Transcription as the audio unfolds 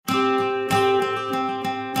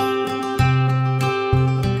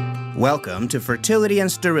Welcome to Fertility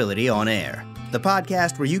and Sterility on Air, the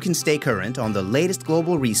podcast where you can stay current on the latest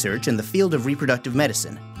global research in the field of reproductive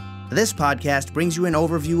medicine. This podcast brings you an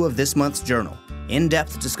overview of this month's journal,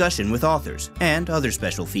 in-depth discussion with authors, and other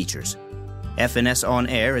special features. FNS On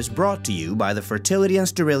Air is brought to you by the Fertility and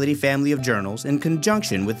Sterility family of journals in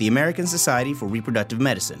conjunction with the American Society for Reproductive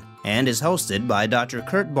Medicine, and is hosted by Dr.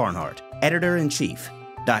 Kurt Barnhart, Editor-in-Chief,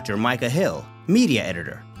 Dr. Micah Hill, Media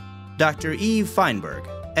Editor, Dr. Eve Feinberg,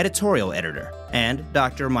 Editorial Editor, and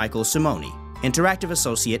Dr. Michael Simoni, Interactive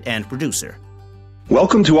Associate and Producer.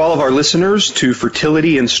 Welcome to all of our listeners to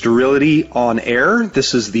Fertility and Sterility on Air.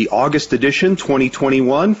 This is the August edition,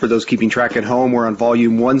 2021. For those keeping track at home, we're on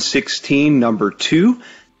volume 116, number 2.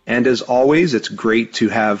 And as always, it's great to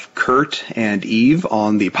have Kurt and Eve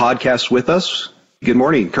on the podcast with us. Good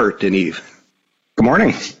morning, Kurt and Eve. Good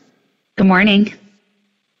morning. Good morning.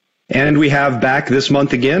 And we have back this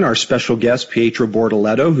month again our special guest, Pietro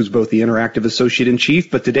Bortoletto, who's both the Interactive Associate-in-Chief,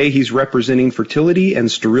 but today he's representing Fertility and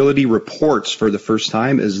Sterility Reports for the first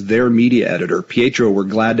time as their media editor. Pietro, we're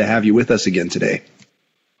glad to have you with us again today.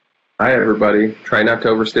 Hi, everybody. Try not to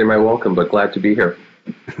overstay my welcome, but glad to be here.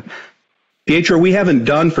 Pietro, we haven't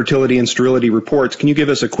done Fertility and Sterility Reports. Can you give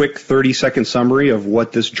us a quick 30-second summary of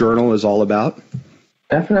what this journal is all about?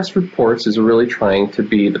 FNS Reports is really trying to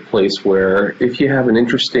be the place where if you have an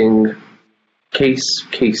interesting case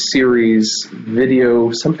series,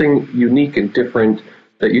 video, something unique and different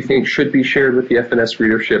that you think should be shared with the FNS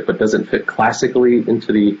readership but doesn't fit classically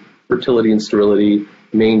into the Fertility and Sterility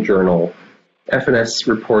main journal, FNS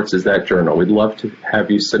Reports is that journal. We'd love to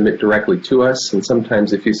have you submit directly to us, and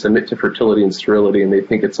sometimes if you submit to Fertility and Sterility and they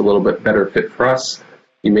think it's a little bit better fit for us,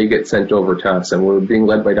 you may get sent over to us. And we're being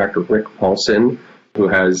led by Dr. Rick Paulson, who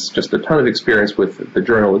has just a ton of experience with the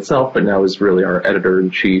journal itself, but now is really our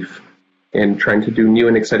editor-in-chief and trying to do new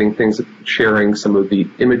and exciting things, sharing some of the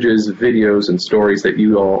images, videos, and stories that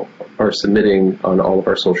you all are submitting on all of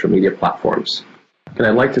our social media platforms. And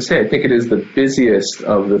I'd like to say, I think it is the busiest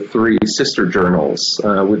of the three sister journals.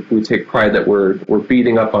 We take pride that we're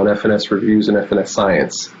beating up on FNS Reviews and FNS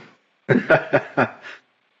Science.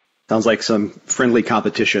 Sounds like some friendly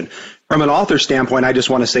competition. From an author standpoint, I just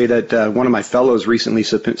want to say that one of my fellows recently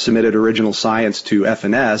submitted original science to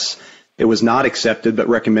FNS. It was not accepted but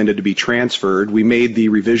recommended to be transferred. We made the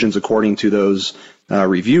revisions according to those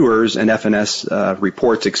reviewers, and FNS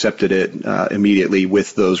Reports accepted it immediately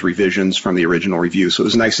with those revisions from the original review. So it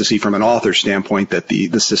was nice to see from an author standpoint that the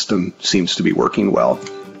system seems to be working well.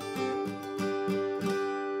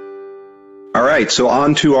 All right, so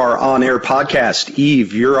on to our on-air podcast.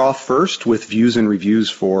 Eve, you're off first with views and reviews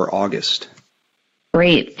for August.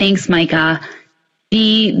 Great. Thanks, Micah.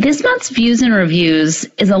 This month's views and reviews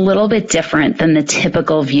is a little bit different than the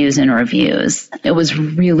typical views and reviews. It was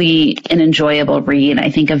really an enjoyable read.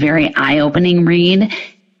 I think a very eye-opening read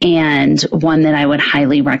and one that I would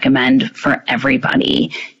highly recommend for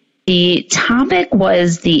everybody. The topic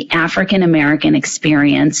was the African American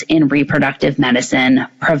experience in reproductive medicine,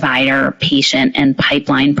 provider, patient, and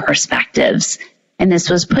pipeline perspectives. And this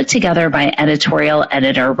was put together by editorial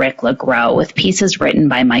editor Rick LeGros with pieces written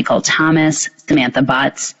by Michael Thomas, Samantha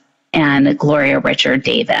Butts, and Gloria Richard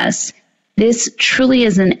Davis. This truly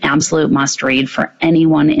is an absolute must-read for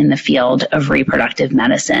anyone in the field of reproductive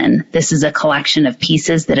medicine. This is a collection of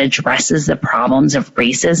pieces that addresses the problems of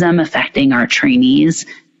racism affecting our trainees,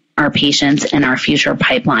 our patients, and our future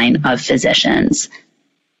pipeline of physicians.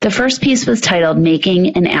 The first piece was titled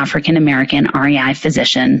Making an African American REI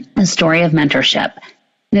Physician, a Story of Mentorship.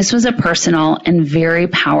 This was a personal and very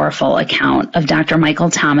powerful account of Dr. Michael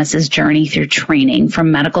Thomas's journey through training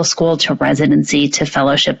from medical school to residency to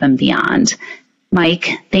fellowship and beyond. Mike,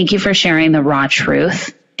 thank you for sharing the raw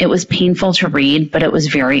truth. It was painful to read, but it was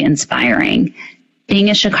very inspiring. Being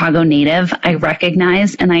a Chicago native, I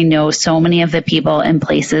recognize and I know so many of the people and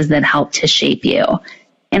places that helped to shape you.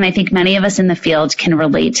 And I think many of us in the field can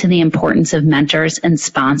relate to the importance of mentors and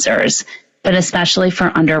sponsors, but especially for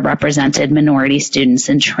underrepresented minority students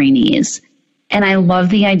and trainees. And I love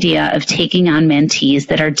the idea of taking on mentees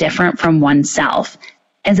that are different from oneself,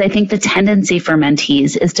 as I think the tendency for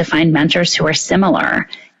mentees is to find mentors who are similar.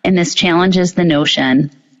 And this challenges the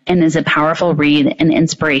notion and is a powerful read and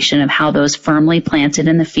inspiration of how those firmly planted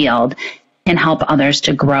in the field can help others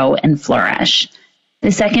to grow and flourish.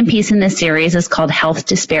 The second piece in this series is called Health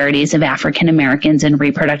Disparities of African Americans in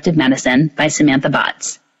Reproductive Medicine by Samantha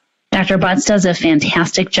Butts. Dr. Butts does a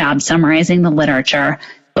fantastic job summarizing the literature,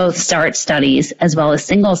 both START studies as well as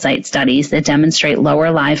single-site studies that demonstrate lower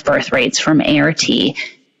live birth rates from ART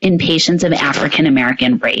in patients of African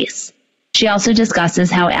American race. She also discusses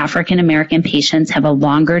how African American patients have a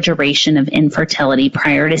longer duration of infertility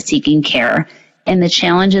prior to seeking care and the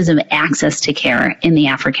challenges of access to care in the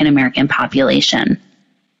African American population.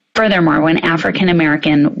 Furthermore, when African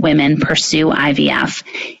American women pursue IVF,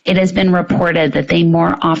 it has been reported that they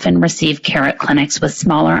more often receive care at clinics with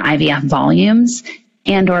smaller IVF volumes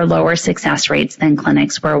and/or lower success rates than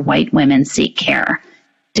clinics where white women seek care.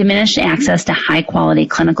 Diminished access to high-quality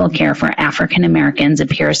clinical care for African Americans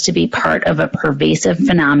appears to be part of a pervasive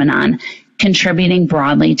phenomenon contributing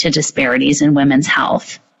broadly to disparities in women's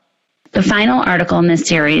health. The final article in this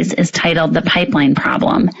series is titled The Pipeline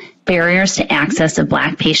Problem: Barriers to Access of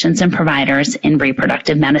Black Patients and Providers in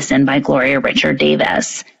Reproductive Medicine by Gloria Richard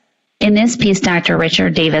Davis. In this piece, Dr.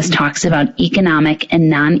 Richard Davis talks about economic and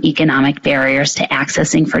non-economic barriers to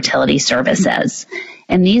accessing fertility services.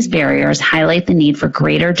 And these barriers highlight the need for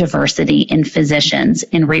greater diversity in physicians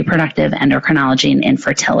in reproductive endocrinology and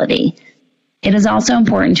infertility. It is also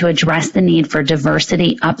important to address the need for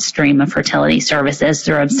diversity upstream of fertility services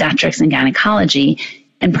through obstetrics and gynecology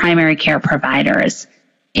and primary care providers.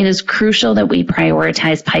 It is crucial that we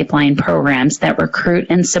prioritize pipeline programs that recruit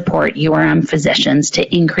and support URM physicians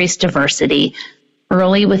to increase diversity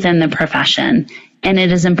early within the profession, and it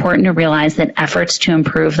is important to realize that efforts to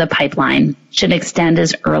improve the pipeline should extend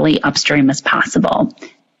as early upstream as possible.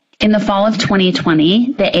 In the fall of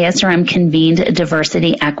 2020, the ASRM convened a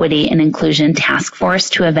diversity, equity, and inclusion task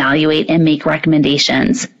force to evaluate and make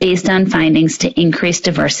recommendations based on findings to increase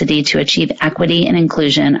diversity to achieve equity and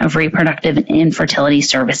inclusion of reproductive and infertility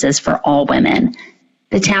services for all women.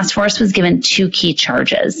 The task force was given two key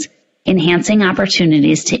charges: enhancing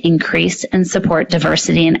opportunities to increase and support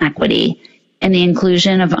diversity and equity, and the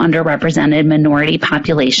inclusion of underrepresented minority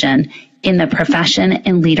population in the profession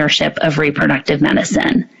and leadership of reproductive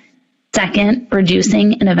medicine. Second,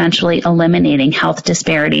 reducing and eventually eliminating health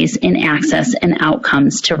disparities in access and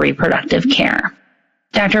outcomes to reproductive care.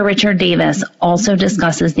 Dr. Richard Davis also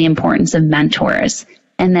discusses the importance of mentors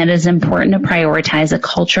and that it is important to prioritize a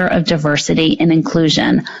culture of diversity and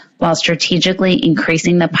inclusion while strategically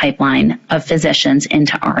increasing the pipeline of physicians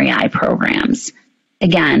into REI programs.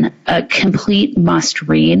 Again, a complete must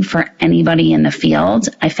read for anybody in the field.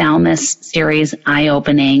 I found this series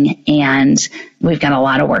eye-opening, and we've got a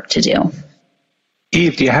lot of work to do.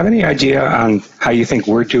 Eve, do you have any idea on how you think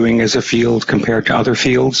we're doing as a field compared to other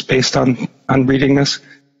fields based on reading this?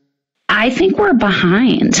 I think we're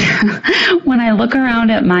behind. When I look around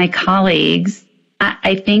at my colleagues,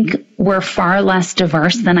 I think we're far less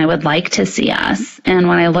diverse than I would like to see us. And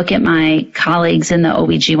when I look at my colleagues in the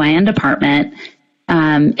OBGYN department,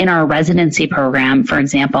 in our residency program, for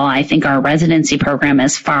example, I think our residency program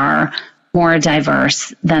is far more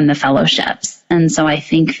diverse than the fellowships. And so I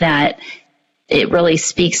think that it really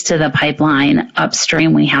speaks to the pipeline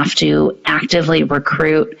upstream. We have to actively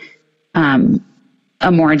recruit a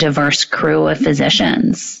more diverse crew of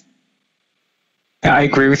physicians. I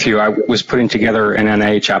agree with you. I was putting together an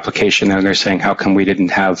NIH application, and they're saying, how come we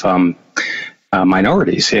didn't have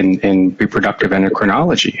minorities in reproductive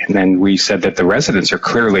endocrinology? And then we said that the residents are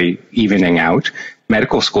clearly evening out,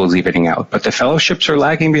 medical school is evening out, but the fellowships are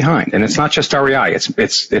lagging behind. And it's not just REI, it's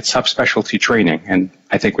subspecialty training, and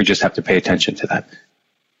I think we just have to pay attention to that.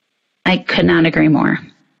 I could not agree more.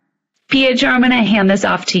 Pietro, I'm going to hand this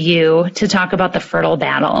off to you to talk about the fertile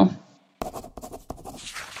battle.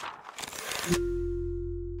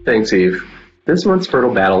 Thanks, Eve. This month's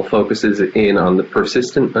Fertile Battle focuses in on the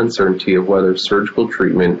persistent uncertainty of whether surgical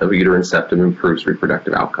treatment of uterine septum improves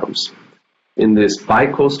reproductive outcomes. In this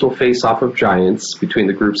bi-coastal face-off of giants between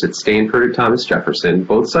the groups at Stanford and Thomas Jefferson,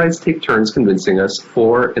 both sides take turns convincing us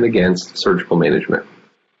for and against surgical management.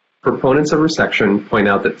 Proponents of resection point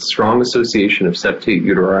out that the strong association of septate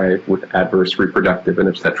uteri with adverse reproductive and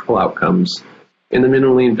obstetrical outcomes and the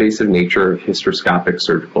minimally invasive nature of hysteroscopic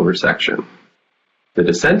surgical resection. The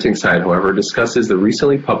dissenting side, however, discusses the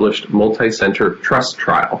recently published multi-center TRUST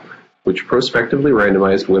trial, which prospectively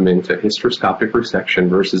randomized women to hysteroscopic resection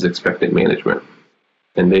versus expectant management.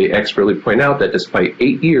 And they expertly point out that despite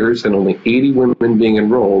 8 years and only 80 women being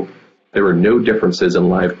enrolled, there were no differences in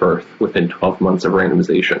live birth within 12 months of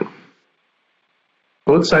randomization.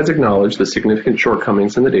 Both sides acknowledge the significant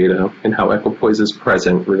shortcomings in the data and how equipoise is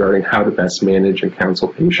present regarding how to best manage and counsel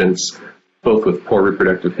patients, both with poor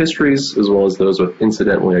reproductive histories as well as those with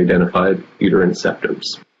incidentally identified uterine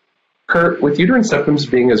septums. Kurt, with uterine septums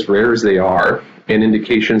being as rare as they are and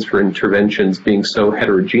indications for interventions being so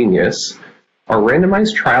heterogeneous, are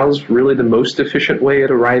randomized trials really the most efficient way at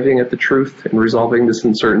arriving at the truth and resolving this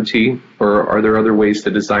uncertainty, or are there other ways to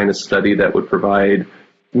design a study that would provide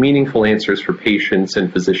meaningful answers for patients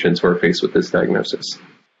and physicians who are faced with this diagnosis?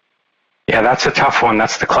 Yeah, that's a tough one.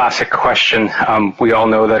 That's the classic question. We all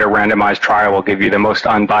know that a randomized trial will give you the most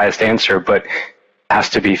unbiased answer, but it has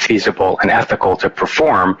to be feasible and ethical to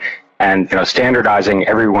perform. And standardizing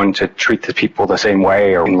everyone to treat the people the same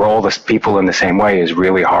way or enroll the people in the same way is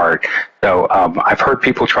really hard. So I've heard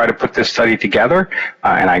people try to put this study together,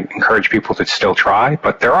 and I encourage people to still try.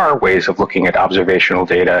 But there are ways of looking at observational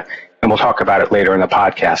data, and we'll talk about it later in the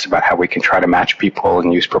podcast about how we can try to match people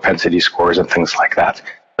and use propensity scores and things like that.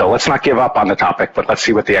 So let's not give up on the topic, but let's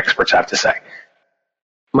see what the experts have to say.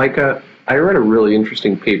 Micah, I read a really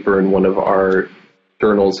interesting paper in one of our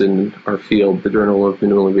journals in our field, the Journal of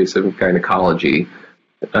Minimally Invasive Gynecology,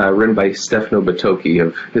 written by Stefano Batocchi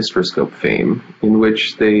of hysteroscope fame, in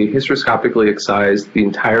which they hysteroscopically excised the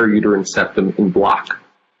entire uterine septum in block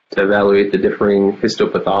to evaluate the differing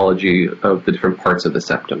histopathology of the different parts of the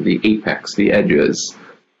septum, the apex, the edges.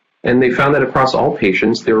 And they found that across all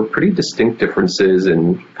patients, there were pretty distinct differences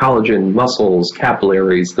in collagen, muscles,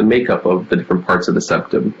 capillaries, the makeup of the different parts of the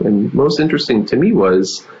septum. And most interesting to me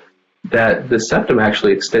was that the septum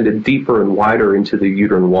actually extended deeper and wider into the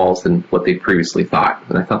uterine walls than what they previously thought.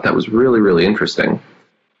 And I thought that was really, really interesting.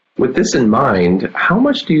 With this in mind, how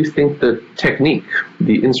much do you think the technique,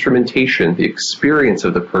 the instrumentation, the experience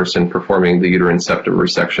of the person performing the uterine septum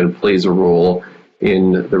resection plays a role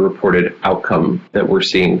in the reported outcome that we're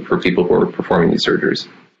seeing for people who are performing these surgeries?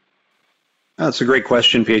 That's a great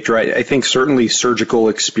question, Pietro. I think certainly surgical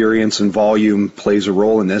experience and volume plays a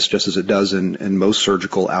role in this, just as it does in most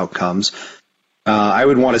surgical outcomes. I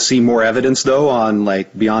would want to see more evidence, though, on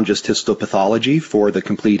beyond just histopathology for the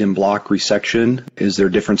complete in-block resection. Is there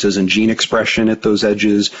differences in gene expression at those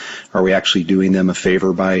edges? Are we actually doing them a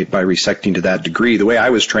favor by resecting to that degree? The way I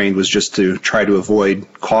was trained was just to try to avoid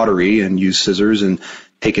cautery and use scissors and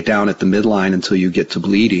take it down at the midline until you get to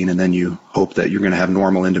bleeding, and then you hope that you're going to have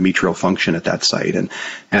normal endometrial function at that site. And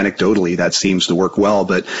anecdotally, that seems to work well.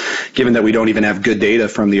 But given that we don't even have good data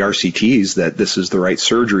from the RCTs that this is the right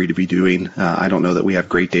surgery to be doing, I don't know that we have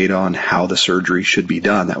great data on how the surgery should be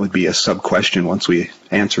done. That would be a sub-question once we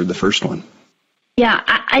answered the first one. Yeah,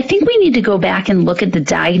 I think we need to go back and look at the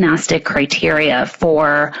diagnostic criteria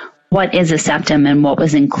for what is a septum and what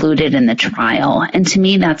was included in the trial. And to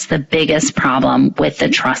me, that's the biggest problem with the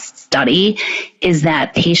TRUST study, is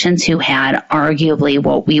that patients who had arguably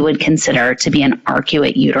what we would consider to be an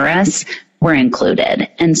arcuate uterus were included.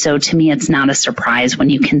 And so to me, it's not a surprise when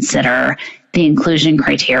you consider the inclusion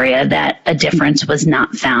criteria that a difference was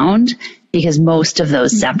not found, because most of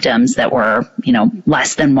those septums that were,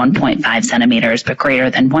 less than 1.5 centimeters but greater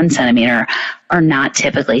than 1 centimeter are not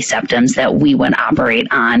typically septums that we would operate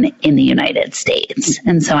on in the United States.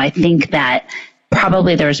 And so I think that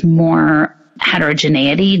probably there's more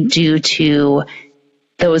heterogeneity due to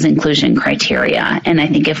those inclusion criteria. And I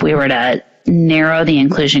think if we were to narrow the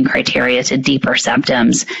inclusion criteria to deeper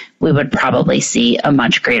septums, we would probably see a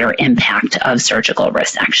much greater impact of surgical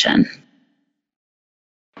resection.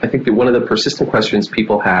 I think that one of the persistent questions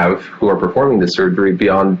people have who are performing the surgery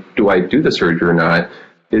beyond do I do the surgery or not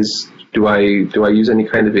is do I use any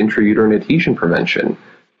kind of intrauterine adhesion prevention?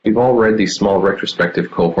 We've all read these small retrospective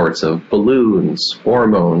cohorts of balloons,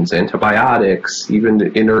 hormones, antibiotics, even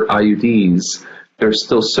inert IUDs. There's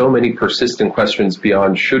still so many persistent questions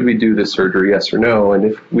beyond should we do this surgery, yes or no, and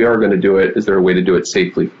if we are going to do it, is there a way to do it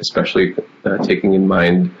safely, especially taking in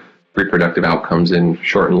mind reproductive outcomes and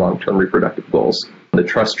short and long-term reproductive goals. The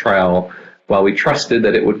TRUST trial, while we trusted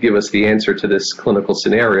that it would give us the answer to this clinical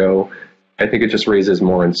scenario, I think it just raises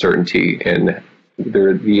more uncertainty, and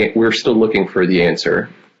we're still looking for the answer.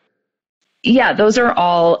 Yeah, those are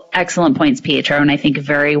all excellent points, Pietro, and I think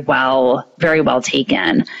very well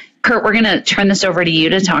taken. Kurt, we're going to turn this over to you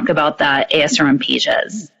to talk about the ASRM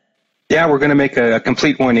pages. Yeah, we're going to make a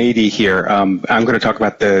complete 180 here. I'm going to talk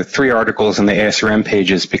about the 3 articles in the ASRM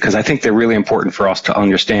pages because I think they're really important for us to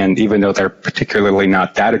understand, even though they're particularly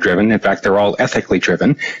not data-driven. In fact, they're all ethically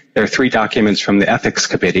driven. There are 3 documents from the Ethics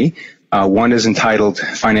Committee. One is entitled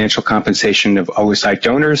Financial Compensation of Oocyte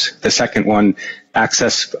Donors. The second one,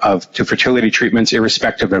 Access to Fertility Treatments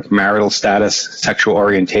Irrespective of Marital Status, Sexual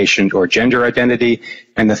Orientation, or Gender Identity.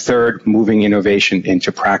 And the third, Moving Innovation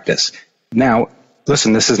into Practice. Now,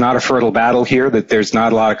 listen, this is not a fertile battle here, that there's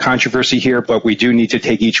not a lot of controversy here, but we do need to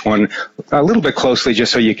take each one a little bit closely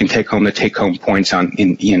just so you can take home the take-home points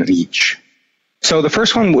in each. So the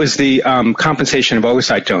first one was the compensation of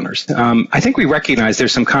oocyte donors. I think we recognize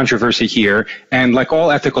there's some controversy here, and like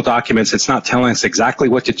all ethical documents, it's not telling us exactly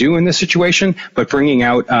what to do in this situation, but bringing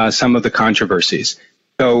out some of the controversies.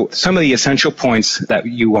 So some of the essential points that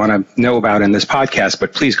you want to know about in this podcast,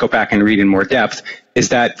 but please go back and read in more depth, is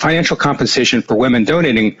that financial compensation for women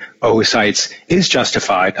donating oocytes is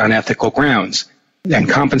justified on ethical grounds. And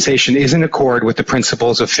compensation is in accord with the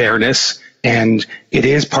principles of fairness, and it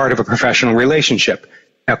is part of a professional relationship.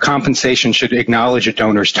 Now, compensation should acknowledge a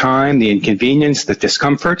donor's time, the inconvenience, the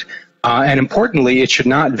discomfort, and importantly, it should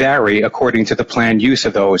not vary according to the planned use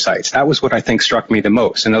of the oocytes. That was what I think struck me the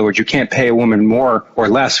most. In other words, you can't pay a woman more or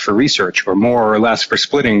less for research or more or less for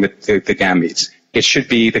splitting the gametes. It should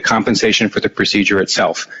be the compensation for the procedure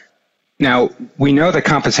itself. Now, we know that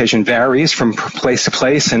compensation varies from place to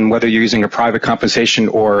place and whether you're using a private compensation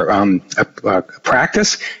or a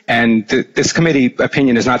practice. And this committee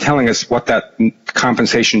opinion is not telling us what that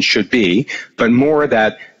compensation should be, but more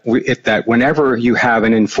that whenever you have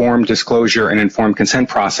an informed disclosure and informed consent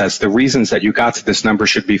process, the reasons that you got to this number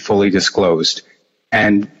should be fully disclosed.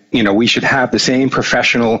 And, we should have the same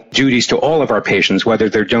professional duties to all of our patients, whether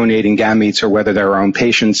they're donating gametes or whether they're our own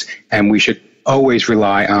patients, and we should always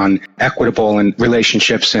rely on equitable and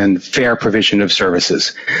relationships and fair provision of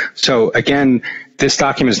services. So again, this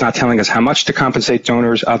document is not telling us how much to compensate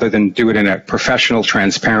donors other than do it in a professional,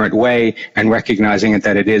 transparent way and recognizing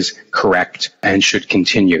that it is correct and should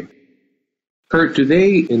continue. Kurt, do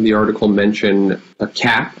they in the article mention a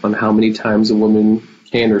cap on how many times a woman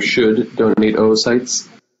can or should donate oocytes?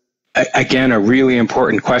 Again, a really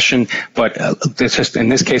important question, but in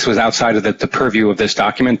this case was outside of the purview of this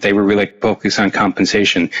document. They were really focused on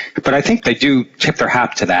compensation. But I think they do tip their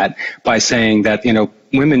hat to that by saying that,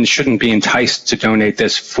 women shouldn't be enticed to donate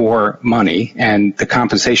this for money, and the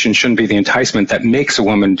compensation shouldn't be the enticement that makes a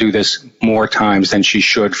woman do this more times than she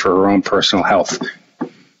should for her own personal health.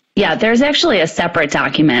 Yeah, there's actually a separate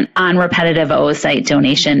document on repetitive oocyte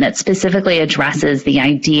donation that specifically addresses the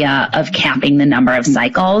idea of capping the number of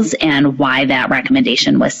cycles and why that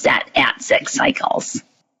recommendation was set at 6 cycles.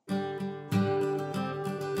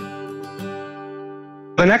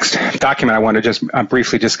 The next document I want to just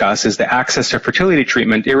briefly discuss is the access to fertility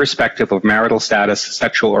treatment irrespective of marital status,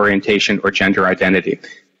 sexual orientation, or gender identity.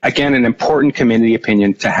 Again, an important community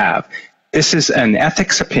opinion to have. This is an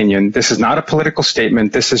ethics opinion. This is not a political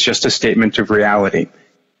statement. This is just a statement of reality.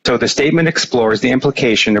 So the statement explores the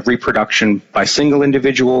implication of reproduction by single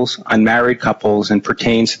individuals, unmarried couples, and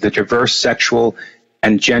pertains to the diverse sexual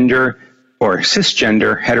and gender or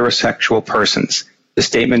cisgender heterosexual persons. The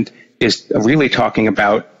statement is really talking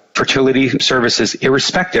about fertility services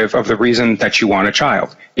irrespective of the reason that you want a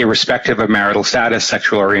child, irrespective of marital status,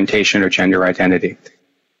 sexual orientation, or gender identity.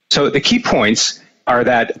 So the key points are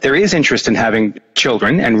that there is interest in having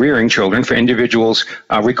children and rearing children for individuals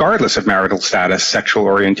regardless of marital status, sexual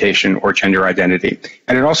orientation, or gender identity.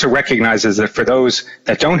 And it also recognizes that for those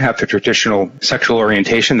that don't have the traditional sexual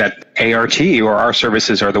orientation, that ART or our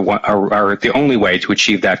services are the only way to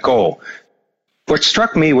achieve that goal. What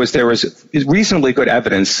struck me was there was reasonably good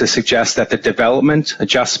evidence to suggest that the development,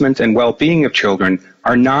 adjustment, and well-being of children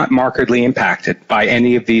are not markedly impacted by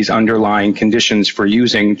any of these underlying conditions for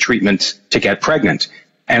using treatments to get pregnant.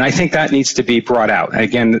 And I think that needs to be brought out.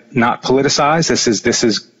 Again, not politicized. This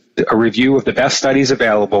is a review of the best studies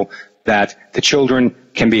available that the children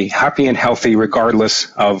can be happy and healthy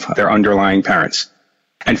regardless of their underlying parents.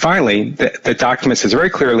 And finally, the document says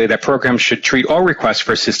very clearly that programs should treat all requests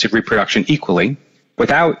for assisted reproduction equally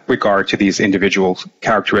without regard to these individual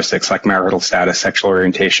characteristics like marital status, sexual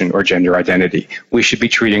orientation, or gender identity. We should be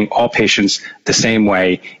treating all patients the same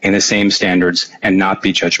way in the same standards and not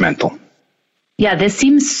be judgmental. Yeah, this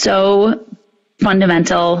seems so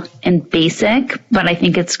fundamental and basic, but I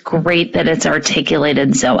think it's great that it's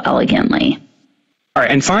articulated so elegantly. All right,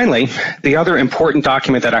 and finally, the other important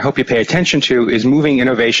document that I hope you pay attention to is Moving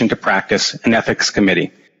Innovation to Practice, an Ethics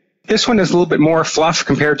Committee. This one is a little bit more fluff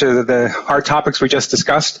compared to the hard topics we just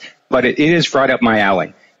discussed, but it is right up my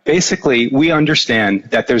alley. Basically, we understand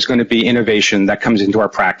that there's going to be innovation that comes into our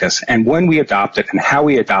practice, and when we adopt it and how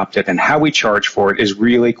we adopt it and how we charge for it is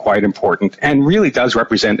really quite important and really does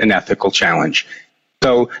represent an ethical challenge.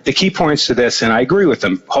 So the key points to this, and I agree with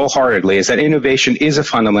them wholeheartedly, is that innovation is a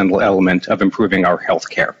fundamental element of improving our health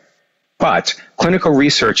care. But clinical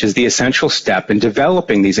research is the essential step in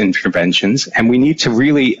developing these interventions, and we need to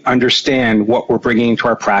really understand what we're bringing into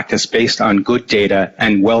our practice based on good data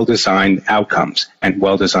and well-designed outcomes and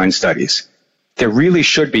well-designed studies. There really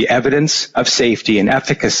should be evidence of safety and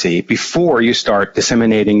efficacy before you start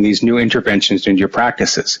disseminating these new interventions into your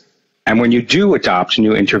practices. And when you do adopt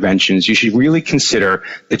new interventions, you should really consider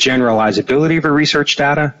the generalizability of your research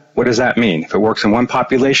data. What does that mean? If it works in one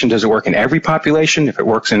population, does it work in every population? If it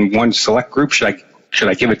works in one select group, should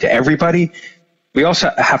I give it to everybody? We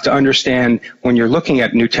also have to understand when you're looking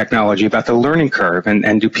at new technology about the learning curve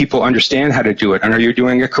and do people understand how to do it and are you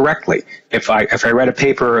doing it correctly? If I read a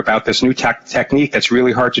paper about this new technique that's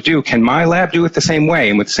really hard to do, can my lab do it the same way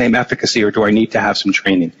and with the same efficacy, or do I need to have some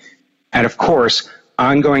training? And of course,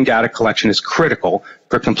 ongoing data collection is critical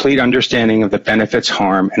for complete understanding of the benefits,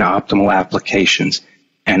 harm, and optimal applications.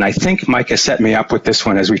 And I think Micah set me up with this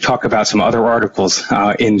one as we talk about some other articles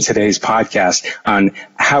in today's podcast on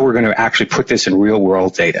how we're going to actually put this in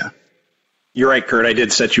real-world data. You're right, Kurt. I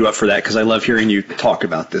did set you up for that because I love hearing you talk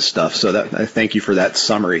about this stuff. So I thank you for that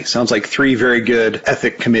summary. Sounds like 3 very good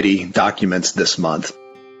ethic committee documents this month.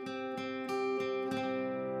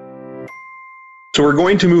 So we're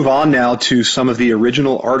going to move on now to some of the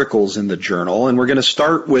original articles in the journal, and we're going to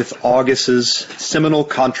start with August's seminal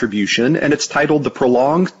contribution, and it's titled "The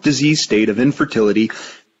Prolonged Disease State of Infertility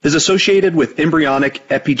is Associated with Embryonic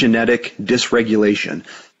Epigenetic Dysregulation."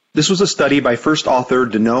 This was a study by first author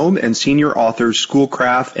Denome and senior authors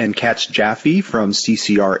Schoolcraft and Katz-Jaffe from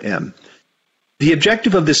CCRM. The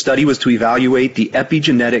objective of this study was to evaluate the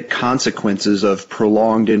epigenetic consequences of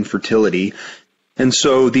prolonged infertility. And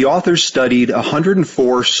so the authors studied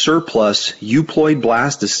 104 surplus euploid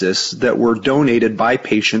blastocysts that were donated by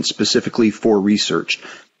patients specifically for research.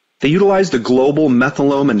 They utilized a global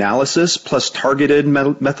methylome analysis plus targeted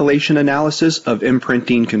methylation analysis of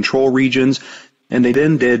imprinting control regions, and they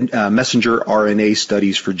then did messenger RNA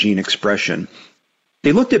studies for gene expression.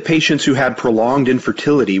 They looked at patients who had prolonged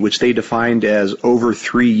infertility, which they defined as over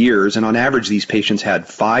 3 years, and on average these patients had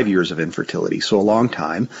 5 years of infertility, so a long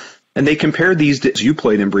time. And they compared these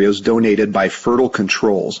euploid embryos donated by fertile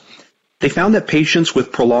controls. They found that patients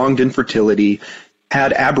with prolonged infertility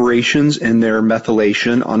had aberrations in their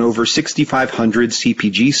methylation on over 6,500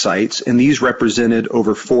 CpG sites, and these represented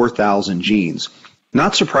over 4,000 genes.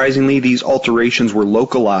 Not surprisingly, these alterations were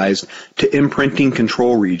localized to imprinting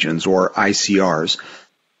control regions, or ICRs.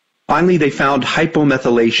 Finally, they found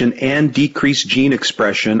hypomethylation and decreased gene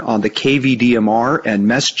expression on the KVDMR and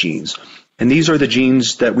MES genes. And these are the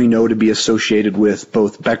genes that we know to be associated with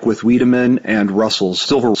both Beckwith-Wiedemann and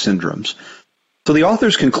Russell-Silver syndromes. So the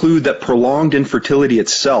authors conclude that prolonged infertility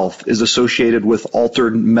itself is associated with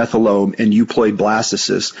altered methylome and euploid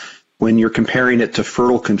blastocysts when you're comparing it to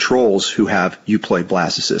fertile controls who have euploid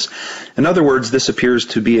blastocysts. In other words, this appears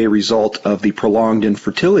to be a result of the prolonged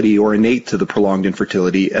infertility or innate to the prolonged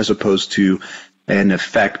infertility as opposed to an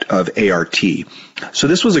effect of ART. So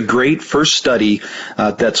this was a great first study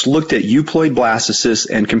that's looked at euploid blastocysts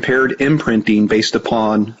and compared imprinting based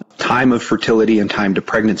upon time of fertility and time to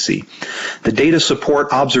pregnancy. The data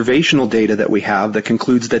support observational data that we have that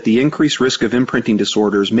concludes that the increased risk of imprinting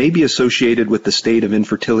disorders may be associated with the state of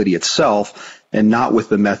infertility itself and not with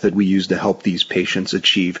the method we use to help these patients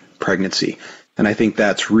achieve pregnancy. And I think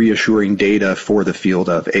that's reassuring data for the field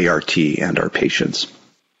of ART and our patients.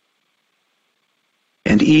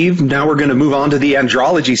 And Eve, now we're going to move on to the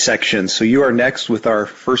andrology section. So you are next with our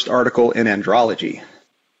first article in andrology.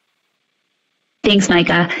 Thanks,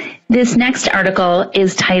 Micah. This next article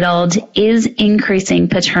is titled, "Is Increasing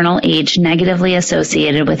Paternal Age Negatively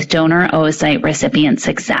Associated with Donor Oocyte Recipient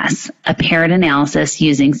Success? A Paired Analysis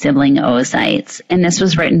Using Sibling Oocytes." And this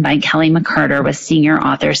was written by Kelly McCarter with senior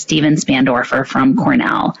author Steven Spandorfer from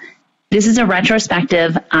Cornell. This is a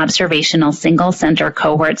retrospective, observational, single-center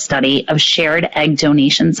cohort study of shared egg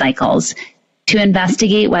donation cycles to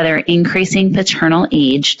investigate whether increasing paternal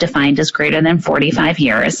age, defined as greater than 45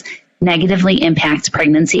 years, negatively impacts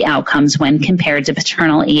pregnancy outcomes when compared to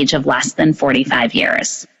paternal age of less than 45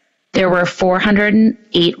 years. There were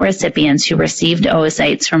 408 recipients who received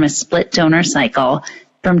oocytes from a split donor cycle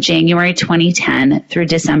from January 2010 through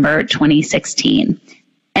December 2016.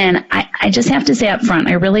 And I just have to say up front,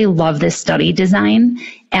 I really love this study design,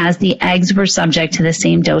 as the eggs were subject to the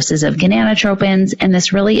same doses of gonadotropins, and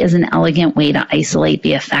this really is an elegant way to isolate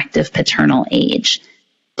the effect of paternal age.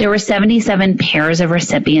 There were 77 pairs of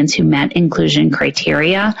recipients who met inclusion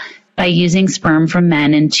criteria by using sperm from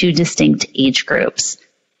men in 2 distinct age groups.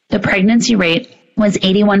 The pregnancy rate was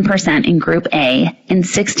 81% in Group A and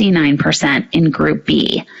 69% in Group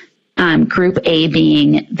B. Group A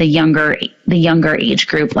being the younger age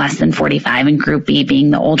group, less than 45, and Group B being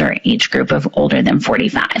the older age group of older than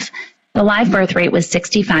 45. The live birth rate was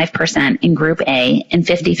 65% in Group A and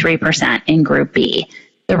 53% in Group B.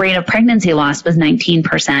 The rate of pregnancy loss was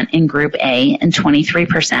 19% in Group A and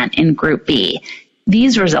 23% in Group B.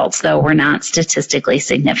 These results, though, were not statistically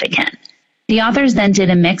significant. The authors then did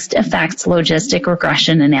a mixed effects logistic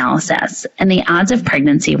regression analysis, and the odds of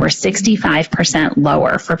pregnancy were 65%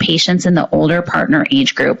 lower for patients in the older partner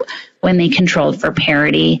age group when they controlled for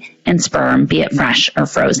parity and sperm, be it fresh or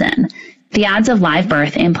frozen. The odds of live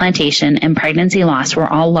birth, implantation, and pregnancy loss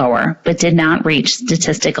were all lower, but did not reach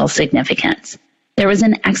statistical significance. There was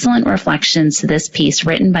an excellent reflection to this piece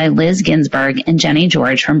written by Liz Ginsburg and Jenny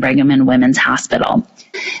George from Brigham and Women's Hospital.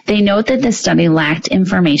 They note that the study lacked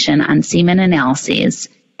information on semen analyses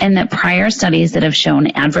and that prior studies that have shown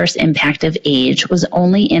adverse impact of age was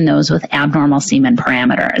only in those with abnormal semen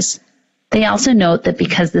parameters. They also note that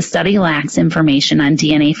because the study lacks information on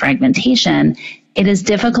DNA fragmentation, it is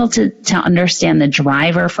difficult to understand the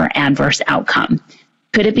driver for adverse outcome.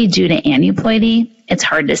 Could it be due to aneuploidy? It's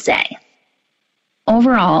hard to say.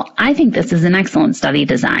 Overall, I think this is an excellent study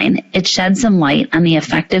design. It sheds some light on the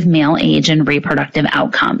effective male age and reproductive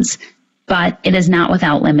outcomes, but it is not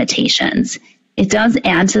without limitations. It does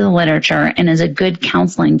add to the literature and is a good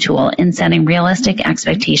counseling tool in setting realistic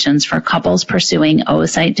expectations for couples pursuing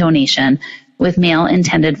oocyte donation with male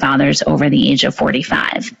intended fathers over the age of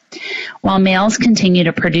 45. While males continue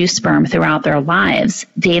to produce sperm throughout their lives,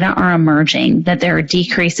 data are emerging that there are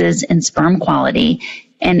decreases in sperm quality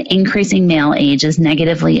and increasing male age is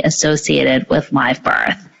negatively associated with live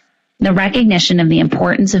birth. The recognition of the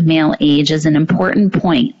importance of male age is an important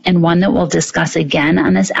point and one that we'll discuss again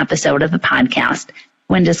on this episode of the podcast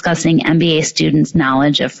when discussing MBA students'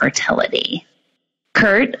 knowledge of fertility.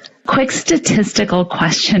 Kurt, quick statistical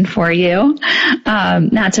question for you,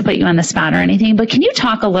 not to put you on the spot or anything, but can you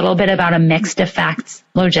talk a little bit about a mixed effects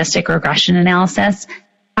logistic regression analysis?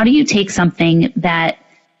 How do you take something that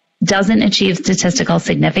doesn't achieve statistical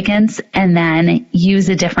significance and then use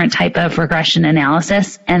a different type of regression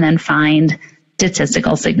analysis and then find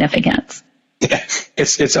statistical significance? Yeah,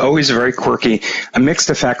 it's always very quirky. A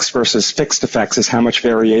mixed effects versus fixed effects is how much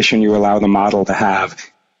variation you allow the model to have.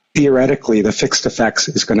 Theoretically, the fixed effects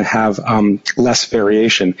is going to have less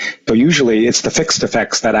variation. So usually it's the fixed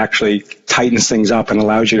effects that actually tightens things up and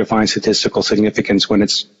allows you to find statistical significance when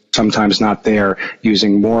it's sometimes not there,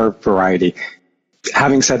 using more variety.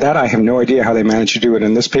 Having said that, I have no idea how they managed to do it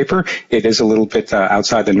in this paper. It is a little bit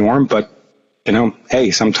outside the norm, but,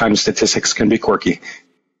 hey, sometimes statistics can be quirky.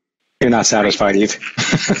 You're not satisfied, Eve?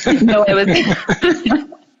 No, it was...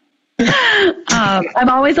 I'm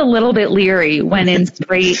always a little bit leery when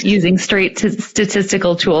using straight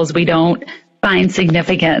statistical tools, we don't find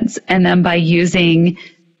significance. And then by using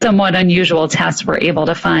somewhat unusual tests, we're able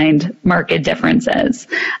to find marked differences.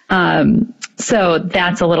 So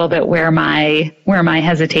that's a little bit where my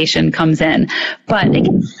hesitation comes in. But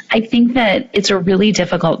I think that it's a really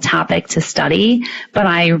difficult topic to study, but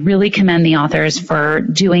I really commend the authors for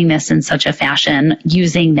doing this in such a fashion,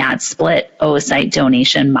 using that split oocyte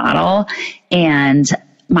donation model. And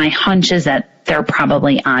my hunch is that they're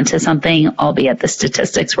probably onto something, albeit the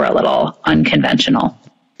statistics were a little unconventional.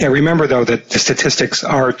 Yeah, remember, though, that the statistics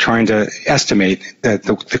are trying to estimate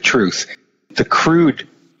the truth. The crude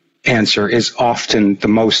answer is often the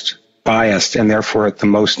most biased and therefore the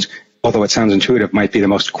most, although it sounds intuitive, might be the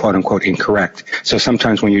most quote-unquote incorrect. So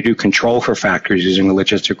sometimes when you do control for factors using a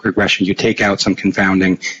logistic regression, you take out some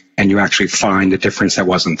confounding and you actually find a difference that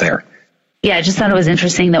wasn't there. Yeah, I just thought it was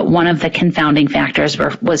interesting that one of the confounding factors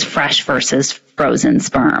was fresh versus frozen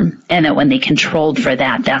sperm, and that when they controlled for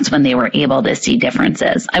that, that's when they were able to see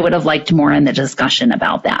differences. I would have liked more in the discussion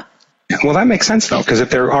about that. Well, that makes sense, though, because if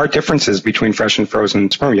there are differences between fresh and frozen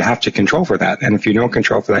sperm, you have to control for that. And if you don't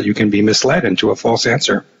control for that, you can be misled into a false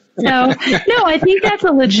answer. No, I think that's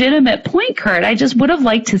a legitimate point, Kurt. I just would have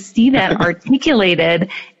liked to see that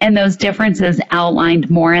articulated and those differences outlined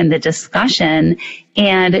more in the discussion.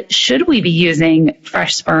 And should we be using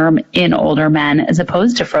fresh sperm in older men as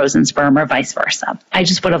opposed to frozen sperm or vice versa? I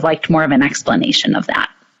just would have liked more of an explanation of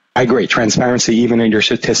that. I agree. Transparency, even in your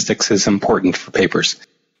statistics, is important for papers.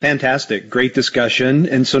 Fantastic. Great discussion.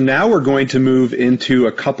 And so now we're going to move into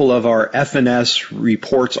a couple of our FNS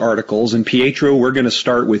reports articles. And Pietro, we're going to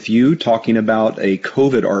start with you talking about a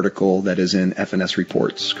COVID article that is in FNS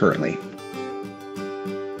reports currently.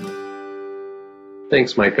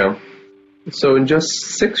 Thanks, Micah. So in just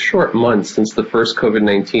 6 short months since the first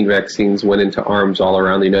COVID-19 vaccines went into arms all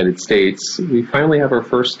around the United States, we finally have our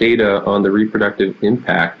first data on the reproductive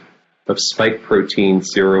impact of spike protein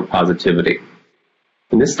seropositivity.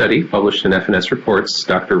 In this study, published in FNS Reports,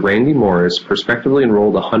 Dr. Randy Morris prospectively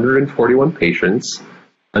enrolled 141 patients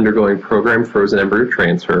undergoing programmed frozen embryo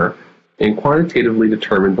transfer and quantitatively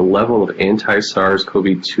determined the level of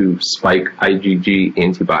anti-SARS-CoV-2 spike IgG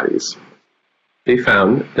antibodies. They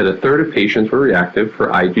found that a third of patients were reactive for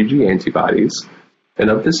IgG antibodies, and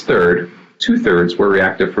of this third, 2/3 were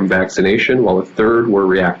reactive from vaccination, while a third were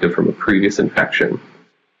reactive from a previous infection.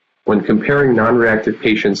 When comparing non-reactive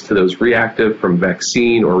patients to those reactive from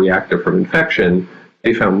vaccine or reactive from infection,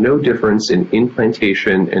 they found no difference in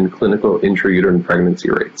implantation and clinical intrauterine pregnancy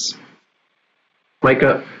rates.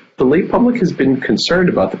 Micah, the lay public has been concerned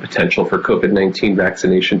about the potential for COVID-19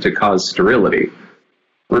 vaccination to cause sterility.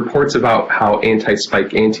 Reports about how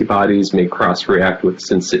anti-spike antibodies may cross-react with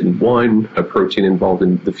syncytin-1, a protein involved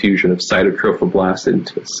in the fusion of cytotrophoblasts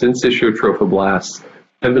into syncytiotrophoblasts,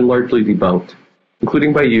 have been largely debunked,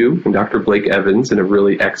 including by you and Dr. Blake Evans in a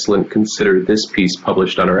really excellent Consider This piece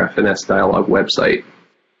published on our FNS Dialogue website.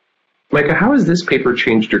 Micah, how has this paper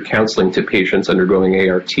changed your counseling to patients undergoing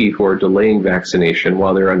ART who are delaying vaccination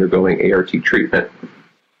while they're undergoing ART treatment?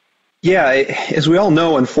 Yeah, as we all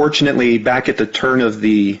know, unfortunately, back at the turn of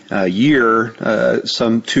the year,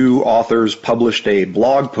 some two authors published a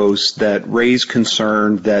blog post that raised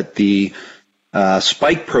concern that the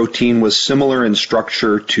spike protein was similar in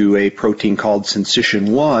structure to a protein called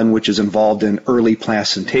syncytin-1, which is involved in early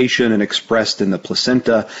placentation and expressed in the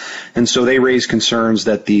placenta. And so they raised concerns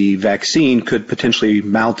that the vaccine could potentially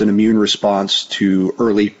mount an immune response to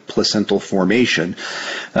early placental formation.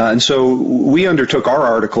 And so we undertook our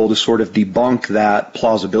article to sort of debunk that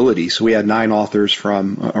plausibility. So we had 9 authors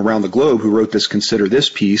from around the globe who wrote this Consider This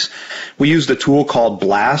piece. We used a tool called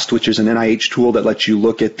BLAST, which is an NIH tool that lets you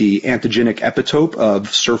look at the antigenic epitope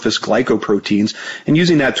of surface glycoproteins. And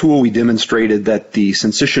using that tool, we demonstrated that the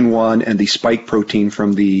syncytin-1 and the spike protein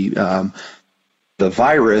from the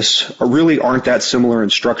virus really aren't that similar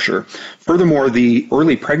in structure. Furthermore, the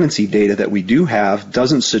early pregnancy data that we do have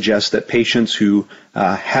doesn't suggest that patients who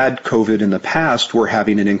had COVID in the past were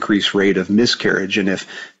having an increased rate of miscarriage. And if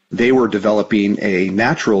they were developing a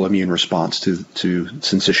natural immune response to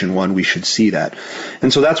syncytin-1, we should see that.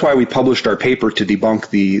 And so that's why we published our paper to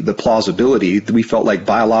debunk the plausibility. We felt like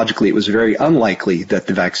biologically it was very unlikely that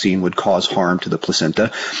the vaccine would cause harm to the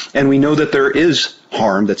placenta. And we know that there is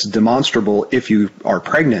harm that's demonstrable if you are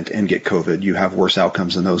pregnant and get COVID. You have worse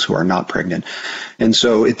outcomes than those who are not pregnant. And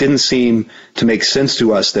so it didn't seem to make sense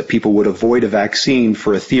to us that people would avoid a vaccine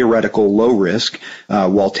for a theoretical low risk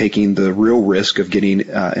while taking the real risk of getting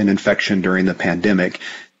an infection during the pandemic.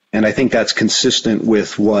 And I think that's consistent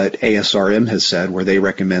with what ASRM has said, where they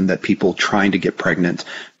recommend that people trying to get pregnant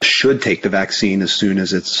should take the vaccine as soon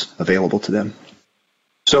as it's available to them.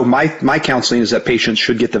 So my counseling is that patients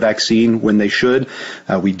should get the vaccine when they should.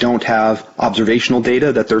 We don't have observational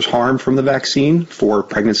data that there's harm from the vaccine for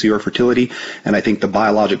pregnancy or fertility, and I think the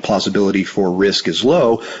biologic plausibility for risk is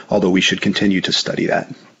low, although we should continue to study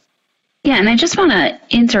that. Yeah, and I just want to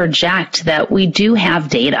interject that we do have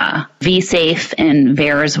data. VSafe and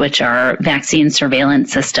VAERS, which are vaccine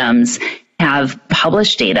surveillance systems, have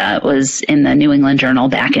published data. It was in the New England Journal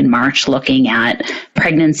back in March looking at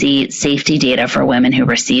pregnancy safety data for women who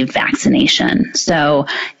received vaccination. So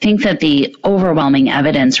I think that the overwhelming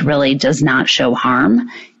evidence really does not show harm.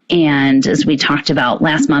 And as we talked about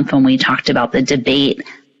last month when we talked about the debate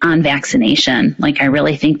on vaccination, I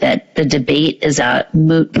really think that the debate is a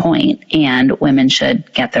moot point and women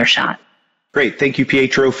should get their shot. Great. Thank you,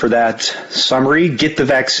 Pietro, for that summary. Get the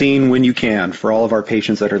vaccine when you can for all of our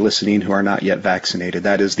patients that are listening who are not yet vaccinated.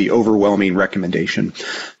 That is the overwhelming recommendation.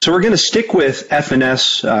 So we're going to stick with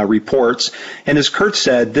FNS reports. And as Kurt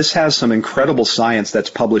said, this has some incredible science that's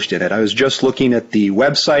published in it. I was just looking at the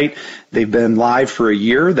website. They've been live for a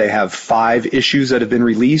year. They have 5 issues that have been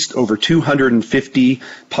released, over 250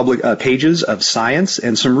 public pages of science,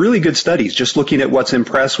 and some really good studies. Just looking at what's in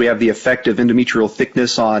press, we have the effect of endometrial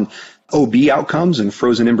thickness on OB outcomes and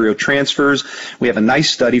frozen embryo transfers. We have a nice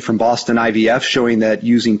study from Boston IVF showing that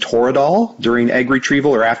using Toradol during egg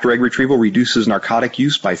retrieval or after egg retrieval reduces narcotic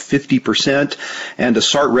use by 50%, and a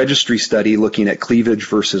SART registry study looking at cleavage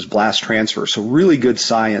versus blast transfer. So really good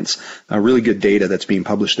science, really good data that's being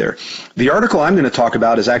published there. The article I'm going to talk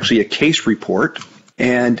about is actually a case report,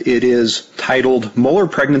 and it is titled Molar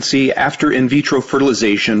Pregnancy After In Vitro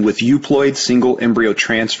Fertilization with Euploid Single Embryo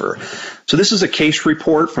Transfer. So this is a case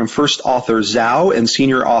report from first author Zhao and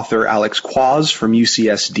senior author Alex Quaz from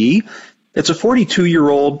UCSD. It's a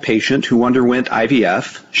 42-year-old patient who underwent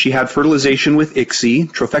IVF. She had fertilization with ICSI,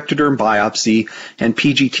 trophectoderm biopsy, and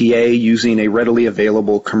PGTA using a readily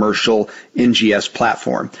available commercial NGS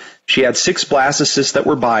platform. She had 6 blastocysts that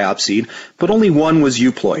were biopsied, but only one was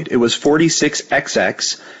euploid. It was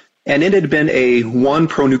 46XX, and it had been a 1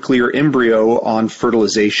 pronuclear embryo on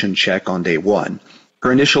fertilization check on day 1.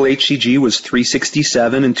 Her initial HCG was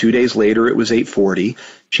 367, and 2 days later it was 840.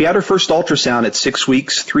 She had her first ultrasound at 6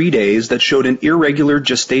 weeks, 3 days, that showed an irregular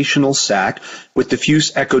gestational sac with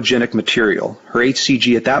diffuse echogenic material. Her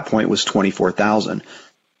HCG at that point was 24,000.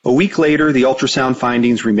 A week later, the ultrasound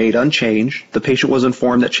findings remained unchanged. The patient was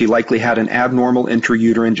informed that she likely had an abnormal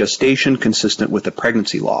intrauterine gestation consistent with a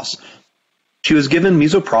pregnancy loss. She was given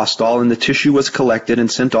misoprostol, and the tissue was collected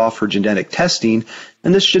and sent off for genetic testing,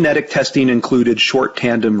 and this genetic testing included short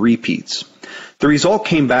tandem repeats. The result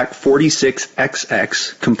came back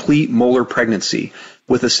 46XX, complete molar pregnancy,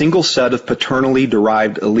 with a single set of paternally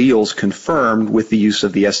derived alleles confirmed with the use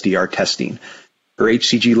of the SDR testing. Her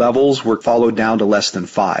HCG levels were followed down to less than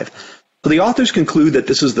 5. So the authors conclude that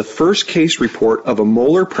this is the first case report of a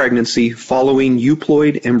molar pregnancy following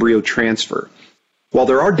euploid embryo transfer. While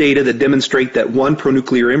there are data that demonstrate that one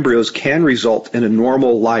pronuclear embryos can result in a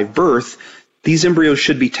normal live birth, these embryos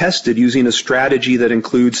should be tested using a strategy that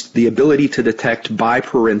includes the ability to detect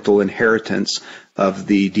biparental inheritance of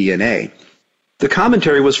the DNA. The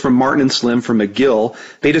commentary was from Martin and Slim from McGill.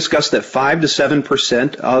 They discussed that 5 to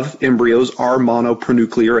 7% of embryos are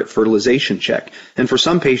monopronuclear at fertilization check, and for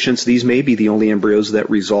some patients, these may be the only embryos that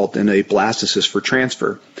result in a blastocyst for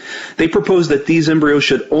transfer. They proposed that these embryos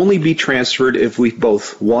should only be transferred if we've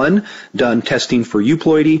both, 1, done testing for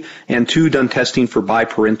euploidy, and 2, done testing for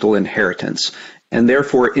biparental inheritance, and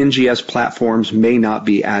therefore NGS platforms may not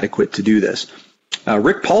be adequate to do this.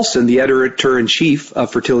 Rick Paulson, the editor-in-chief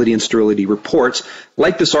of Fertility and Sterility Reports,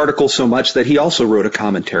 liked this article so much that he also wrote a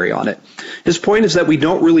commentary on it. His point is that we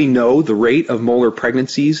don't really know the rate of molar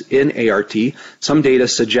pregnancies in ART. Some data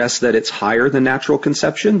suggests that it's higher than natural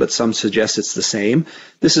conception, but some suggest it's the same.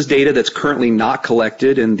 This is data that's currently not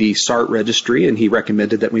collected in the SART registry, and he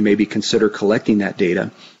recommended that we maybe consider collecting that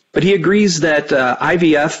data. But he agrees that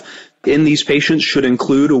IVF in these patients should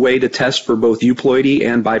include a way to test for both euploidy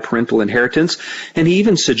and biparental inheritance, and he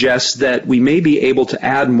even suggests that we may be able to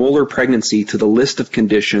add molar pregnancy to the list of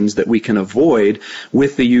conditions that we can avoid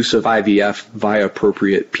with the use of IVF via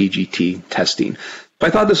appropriate PGT testing. I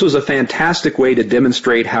thought this was a fantastic way to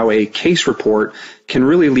demonstrate how a case report can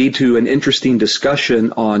really lead to an interesting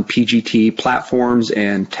discussion on PGT platforms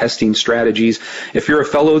and testing strategies. If you're a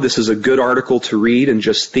fellow, this is a good article to read and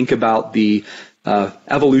just think about the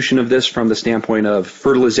evolution of this from the standpoint of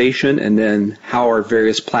fertilization and then how our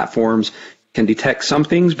various platforms can detect some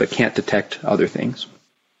things but can't detect other things.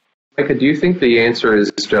 Micah, do you think the answer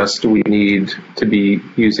is just we need to be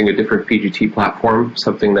using a different PGT platform,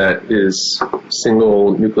 something that is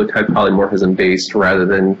single nucleotide polymorphism based rather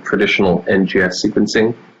than traditional NGS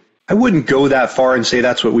sequencing? I wouldn't go that far and say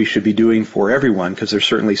that's what we should be doing for everyone, because there's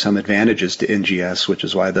certainly some advantages to NGS, which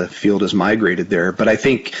is why the field has migrated there. But I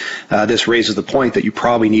think this raises the point that you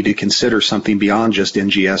probably need to consider something beyond just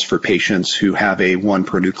NGS for patients who have a 1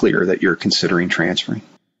 pronuclear that you're considering transferring.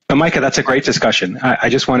 Micah, that's a great discussion. I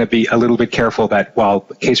just want to be a little bit careful that while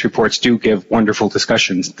case reports do give wonderful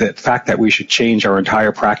discussions, the fact that we should change our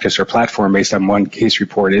entire practice or platform based on one case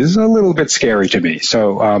report is a little bit scary to me.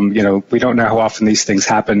 So, we don't know how often these things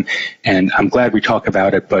happen, and I'm glad we talk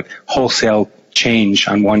about it, but wholesale change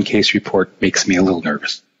on one case report makes me a little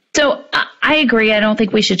nervous. So I agree. I don't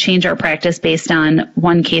think we should change our practice based on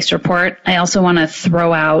one case report. I also want to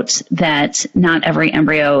throw out that not every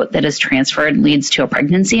embryo that is transferred leads to a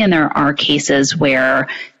pregnancy, and there are cases where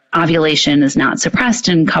ovulation is not suppressed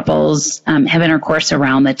and couples have intercourse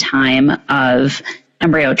around the time of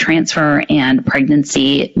embryo transfer and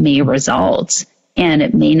pregnancy may result. And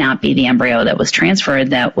it may not be the embryo that was transferred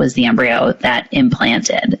that was the embryo that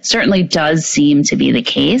implanted. Certainly does seem to be the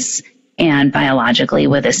case. And biologically,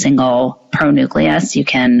 with a single pronucleus, you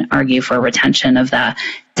can argue for retention of the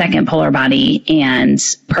second polar body and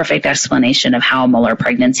perfect explanation of how molar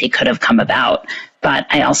pregnancy could have come about. But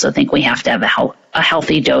I also think we have to have a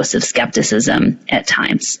healthy dose of skepticism at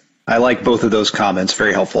times. I like both of those comments.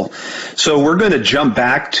 Very helpful. So we're going to jump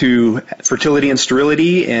back to fertility and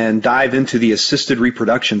sterility and dive into the assisted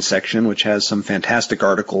reproduction section, which has some fantastic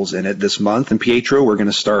articles in it this month. And Pietro, we're going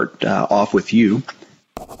to start off with you.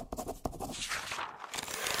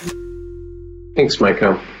 Thanks,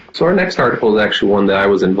 Micah. So our next article is actually one that I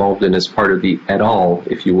was involved in as part of the et al.,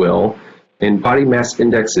 if you will, and body mass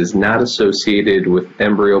index is not associated with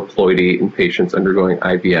embryoploidy in patients undergoing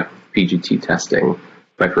IVF PGT testing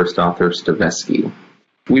by first author Stavesky.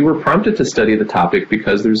 We were prompted to study the topic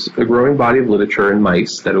because there's a growing body of literature in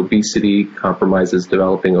mice that obesity compromises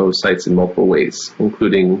developing oocytes in multiple ways,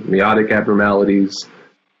 including meiotic abnormalities,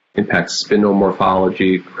 impacts spindle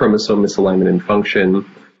morphology, chromosome misalignment and function.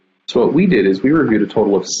 So what we did is we reviewed a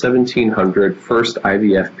total of 1,700 first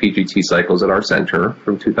IVF PGT cycles at our center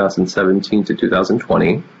from 2017 to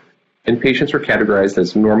 2020, and patients were categorized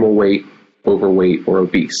as normal weight, overweight, or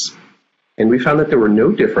obese. And we found that there were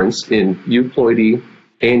no difference in euploidy,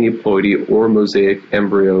 aneuploidy, or mosaic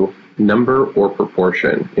embryo number or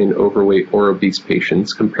proportion in overweight or obese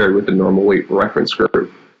patients compared with the normal weight reference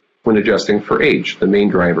group when adjusting for age, the main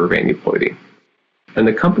driver of aneuploidy. An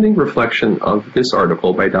accompanying reflection of this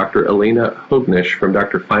article by Dr. Elena Hognish from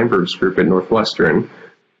Dr. Feinberg's group at Northwestern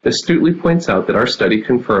astutely points out that our study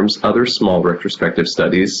confirms other small retrospective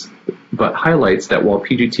studies, but highlights that while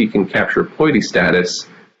PGT can capture ploidy status,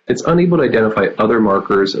 it's unable to identify other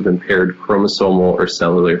markers of impaired chromosomal or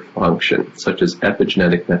cellular function, such as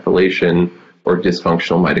epigenetic methylation or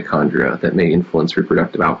dysfunctional mitochondria that may influence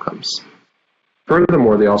reproductive outcomes.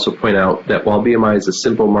 Furthermore, they also point out that while BMI is a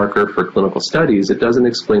simple marker for clinical studies, it doesn't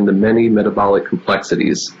explain the many metabolic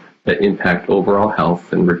complexities that impact overall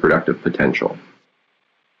health and reproductive potential.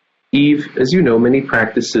 Eve, as you know, many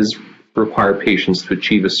practices require patients to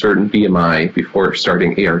achieve a certain BMI before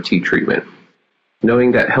starting ART treatment.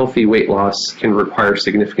 Knowing that healthy weight loss can require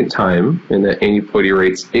significant time and that aneuploidy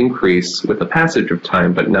rates increase with the passage of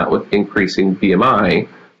time but not with increasing BMI,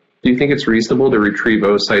 do you think it's reasonable to retrieve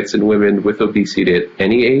oocytes in women with obesity at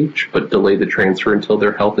any age but delay the transfer until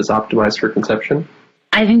their health is optimized for conception?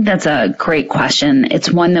 I think that's a great question.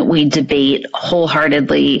 It's one that we debate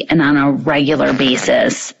wholeheartedly and on a regular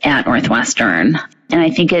basis at Northwestern. And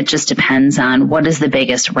I think it just depends on what is the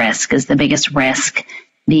biggest risk. Is the biggest risk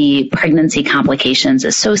the pregnancy complications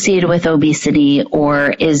associated with obesity,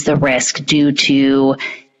 or is the risk due to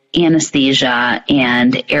anesthesia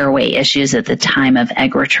and airway issues at the time of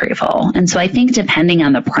egg retrieval? And so I think depending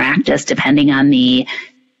on the practice, depending on the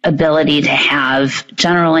ability to have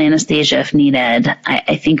general anesthesia if needed,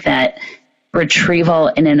 I think that retrieval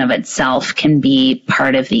in and of itself can be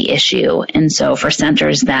part of the issue. And so for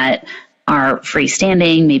centers that are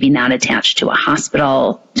freestanding, maybe not attached to a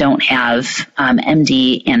hospital, don't have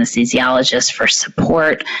MD anesthesiologists for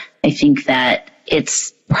support, I think that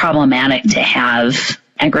it's problematic to have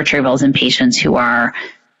egg retrievals in patients who are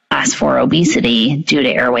class 4 obesity due to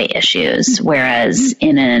airway issues, whereas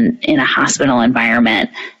in a hospital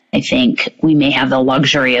environment, I think we may have the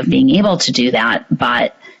luxury of being able to do that,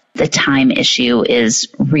 but the time issue is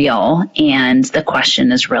real, and the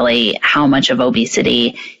question is really how much of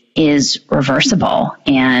obesity is reversible,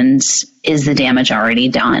 and is the damage already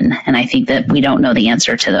done? And I think that we don't know the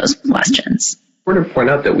answer to those questions. I want to point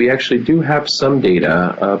out that we actually do have some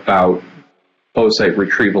data about oocyte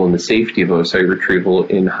retrieval and the safety of oocyte retrieval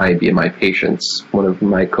in high BMI patients. One of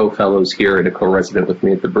my co-fellows here and a co-resident with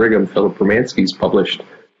me at the Brigham, Philip Romanski's published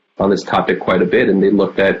on this topic quite a bit, and they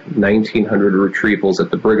looked at 1,900 retrievals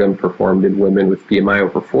at the Brigham performed in women with BMI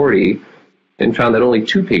over 40 and found that only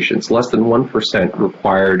 2 patients, less than 1%,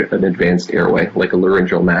 required an advanced airway, like a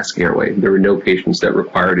laryngeal mask airway. There were no patients that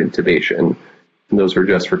required intubation, and those were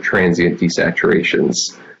just for transient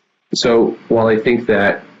desaturations. So while I think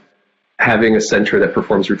that having a center that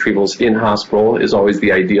performs retrievals in hospital is always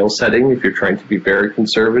the ideal setting if you're trying to be very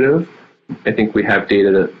conservative, I think we have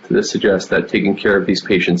data that suggests that taking care of these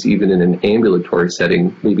patients, even in an ambulatory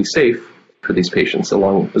setting, may be safe for these patients, as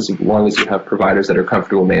long as you have providers that are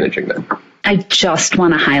comfortable managing them. I just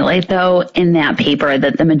want to highlight, though, in that paper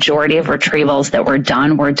that the majority of retrievals that were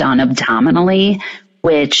done abdominally,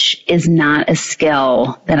 which is not a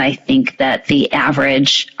skill that I think that the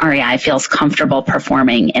average REI feels comfortable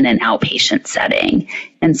performing in an outpatient setting.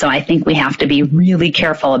 And so I think we have to be really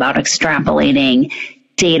careful about extrapolating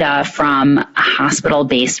data from a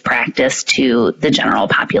hospital-based practice to the general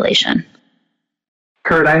population.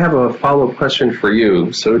 Kurt, I have a follow-up question for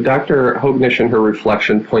you. So Dr. Hognish in her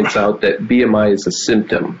reflection points out that BMI is a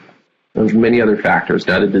symptom of many other factors,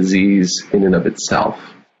 not a disease in and of itself.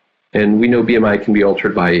 And we know BMI can be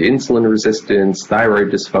altered by insulin resistance,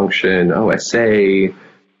 thyroid dysfunction, OSA.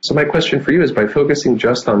 So my question for you is, by focusing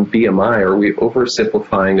just on BMI, are we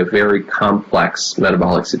oversimplifying a very complex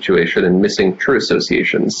metabolic situation and missing true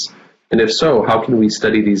associations? And if so, how can we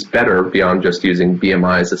study these better beyond just using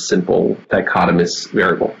BMI as a simple dichotomous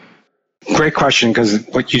variable? Great question, because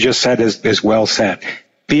what you just said is well said.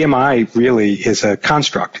 BMI really is a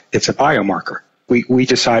construct. It's a biomarker. We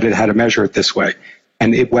decided how to measure it this way.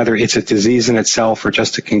 And whether it's a disease in itself or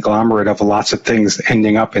just a conglomerate of lots of things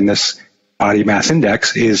ending up in this body mass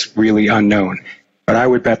index is really unknown. But I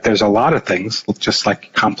would bet there's a lot of things, just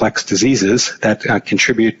like complex diseases, that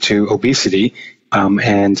contribute to obesity.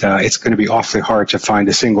 And it's going to be awfully hard to find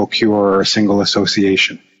a single cure or a single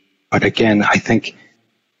association. But again, I think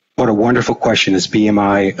what a wonderful question. Is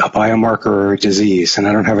BMI a biomarker or a disease? And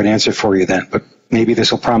I don't have an answer for you then, but maybe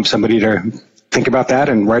this will prompt somebody to think about that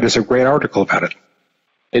and write us a great article about it.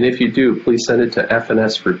 And if you do, please send it to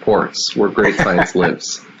FNS Reports, where great science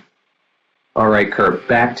lives. All right, Kurt,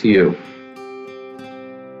 back to you.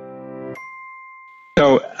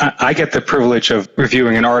 So I get the privilege of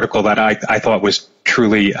reviewing an article that I thought was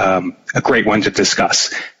truly a great one to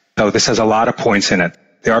discuss. So this has a lot of points in it.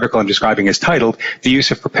 the article I'm describing is titled, The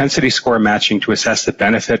Use of Propensity Score Matching to Assess the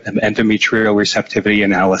Benefit of Endometrial Receptivity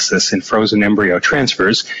Analysis in Frozen Embryo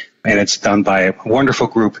Transfers. And it's done by a wonderful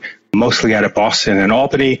group, mostly out of Boston and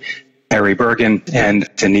Albany, Harry Bergen and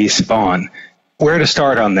Denise Vaughn. Where to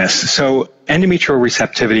start on this? So endometrial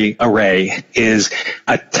receptivity array is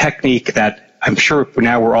a technique that I'm sure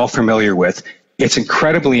now we're all familiar with. It's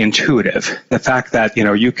incredibly intuitive. The fact that,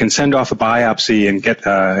 you can send off a biopsy and get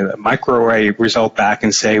a microarray result back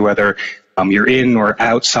and say whether you're in or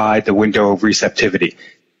outside the window of receptivity.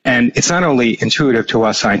 And it's not only intuitive to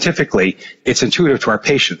us scientifically, it's intuitive to our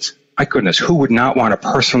patients. My goodness, who would not want a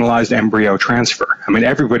personalized embryo transfer? I mean,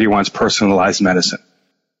 everybody wants personalized medicine.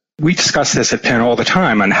 We discuss this at Penn all the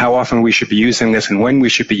time on how often we should be using this and when we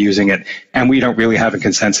should be using it, and we don't really have a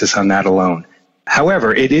consensus on that alone.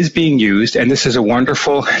 However, it is being used, and this is a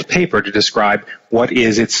wonderful paper to describe what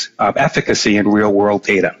is its efficacy in real-world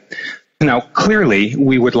data. Now, clearly,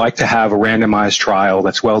 we would like to have a randomized trial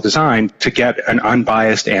that's well-designed to get an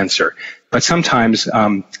unbiased answer. But sometimes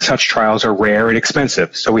such trials are rare and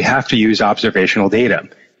expensive, so we have to use observational data.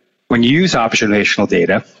 When you use observational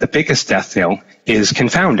data, the biggest death knell is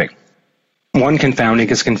confounding. One confounding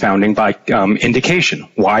is confounding by indication.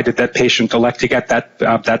 Why did that patient elect to get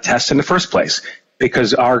that test in the first place?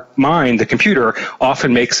 Because our mind, the computer,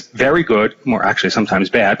 often makes very good, or actually sometimes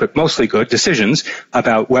bad, but mostly good decisions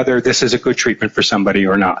about whether this is a good treatment for somebody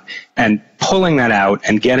or not. And pulling that out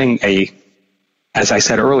and getting as I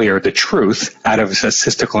said earlier, the truth out of a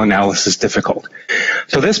statistical analysis is difficult.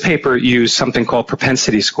 So this paper used something called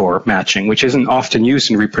propensity score matching, which isn't often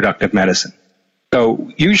used in reproductive medicine.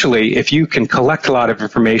 So usually, if you can collect a lot of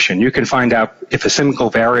information, you can find out if a single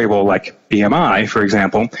variable like BMI, for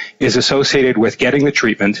example, is associated with getting the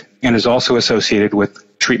treatment and is also associated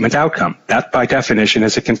with treatment outcome. That, by definition,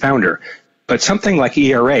 is a confounder. But something like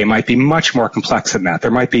ERA might be much more complex than that.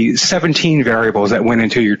 There might be 17 variables that went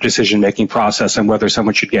into your decision-making process on whether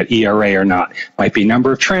someone should get ERA or not. It might be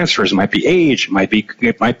number of transfers, it might be age,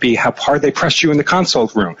 it might be how hard they pressed you in the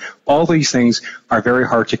consult room. All these things are very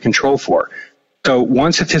hard to control for. So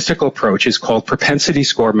one statistical approach is called propensity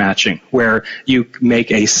score matching, where you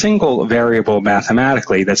make a single variable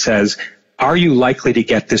mathematically that says, are you likely to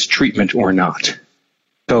get this treatment or not?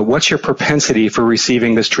 So what's your propensity for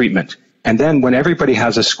receiving this treatment? And then when everybody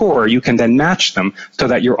has a score, you can then match them so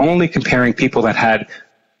that you're only comparing people that had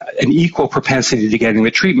an equal propensity to getting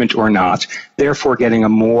the treatment or not, therefore getting a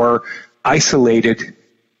more isolated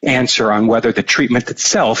answer on whether the treatment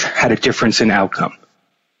itself had a difference in outcome.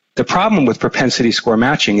 The problem with propensity score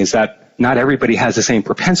matching is that not everybody has the same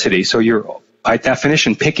propensity, so you're, by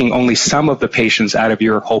definition, picking only some of the patients out of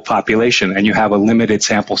your whole population, and you have a limited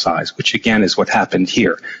sample size, which again is what happened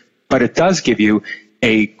here. But it does give you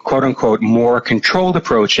a quote-unquote more controlled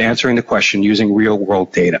approach to answering the question using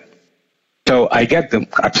real-world data. So I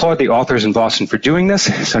applaud the authors in Boston for doing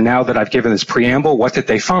this. So now that I've given this preamble, what did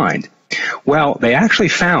they find? Well, they actually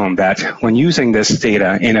found that when using this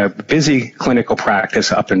data in a busy clinical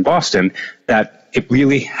practice up in Boston, that it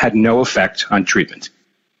really had no effect on treatment.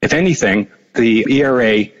 If anything, the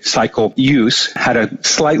ERA cycle use had a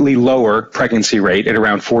slightly lower pregnancy rate at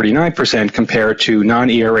around 49% compared to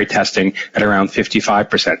non-ERA testing at around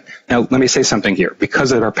 55%. Now, let me say something here.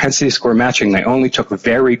 Because of our propensity score matching, they only took a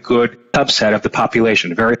very good subset of the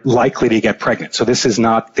population, very likely to get pregnant. So this is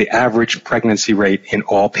not the average pregnancy rate in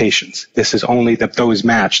all patients. This is only those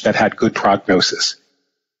matched that had good prognosis.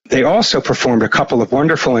 They also performed a couple of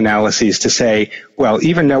wonderful analyses to say, well,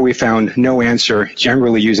 even though we found no answer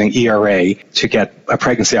generally using ERA to get a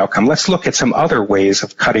pregnancy outcome, let's look at some other ways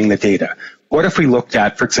of cutting the data. What if we looked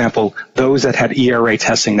at, for example, those that had ERA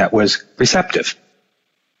testing that was receptive?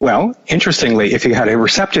 Well, interestingly, if you had a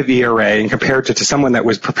receptive ERA and compared it to someone that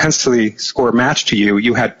was propensity score matched to you,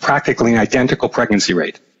 you had practically an identical pregnancy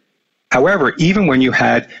rate. However, even when you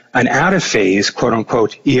had an out-of-phase,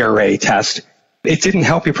 quote-unquote, ERA test, it didn't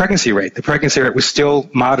help your pregnancy rate. The pregnancy rate was still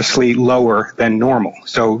modestly lower than normal,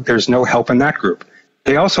 so there's no help in that group.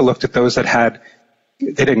 They also looked at those that had,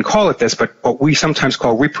 they didn't call it this, but what we sometimes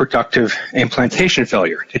call reproductive implantation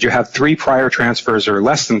failure. Did you have 3 prior transfers or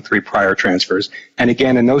less than 3 prior transfers? And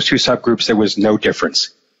again, in those two subgroups, there was no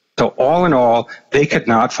difference. So all in all, they could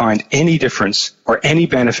not find any difference or any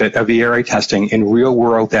benefit of ERA testing in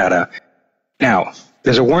real-world data. Now,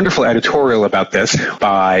 there's a wonderful editorial about this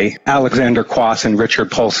by Alexander Quass and Richard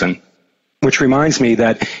Paulson, which reminds me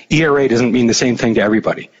that ERA doesn't mean the same thing to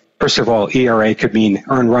everybody. First of all, ERA could mean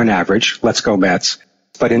earned run average, let's go Mets.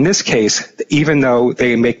 But in this case, even though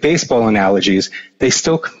they make baseball analogies, they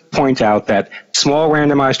still point out that small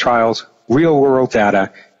randomized trials, real-world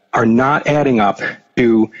data, are not adding up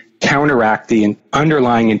to counteract the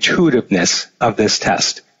underlying intuitiveness of this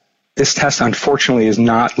test. This test, unfortunately, is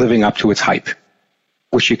not living up to its hype,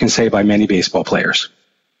 which you can say by many baseball players.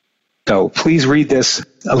 So please read this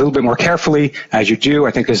a little bit more carefully as you do.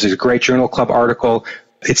 I think this is a great Journal Club article.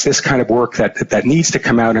 It's this kind of work that needs to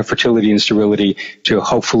come out in fertility and sterility to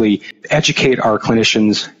hopefully educate our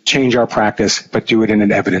clinicians, change our practice, but do it in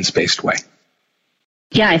an evidence-based way.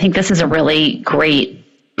 Yeah, I think this is a really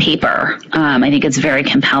great paper. I think it's very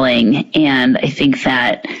compelling, and I think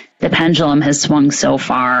that the pendulum has swung so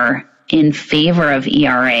far in favor of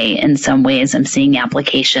ERA in some ways. I'm seeing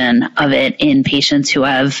application of it in patients who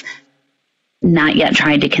have not yet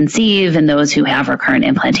tried to conceive and those who have recurrent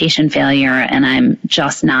implantation failure, and I'm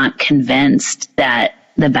just not convinced that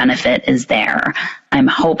the benefit is there. I'm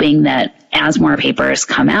hoping that as more papers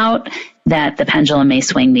come out, that the pendulum may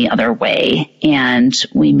swing the other way and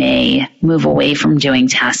we may move away from doing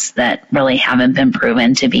tests that really haven't been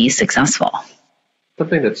proven to be successful.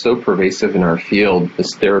 Something that's so pervasive in our field,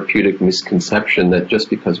 this therapeutic misconception that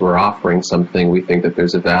just because we're offering something, we think that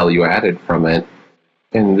there's a value added from it.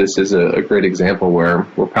 And this is a great example where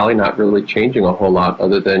we're probably not really changing a whole lot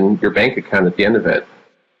other than your bank account at the end of it.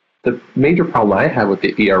 The major problem I have with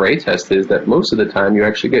the ERA test is that most of the time you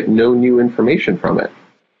actually get no new information from it.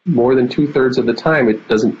 More than 2/3 of the time, it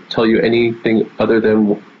doesn't tell you anything other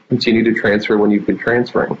than continue to transfer when you've been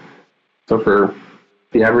transferring. So for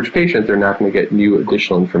the average patient, they're not going to get new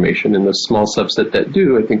additional information. And the small subset that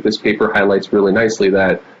do, I think this paper highlights really nicely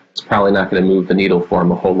that it's probably not going to move the needle for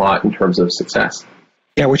them a whole lot in terms of success.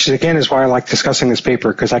 Yeah, which again is why I like discussing this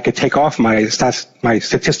paper, because I could take off my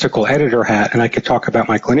statistical editor hat and I could talk about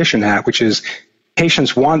my clinician hat, which is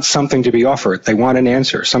patients want something to be offered. They want an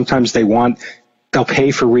answer. Sometimes they'll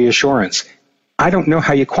pay for reassurance. I don't know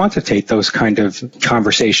how you quantitate those kind of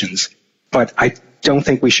conversations, but I don't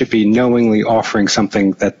think we should be knowingly offering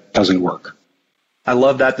something that doesn't work. I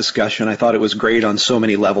love that discussion. I thought it was great on so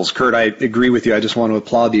many levels. Kurt, I agree with you. I just want to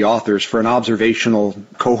applaud the authors for an observational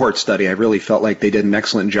cohort study. I really felt like they did an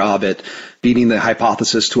excellent job at beating the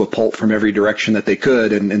hypothesis to a pulp from every direction that they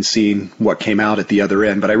could and seeing what came out at the other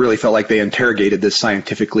end. But I really felt like they interrogated this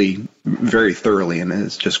scientifically very thoroughly, and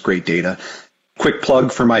it's just great data. Quick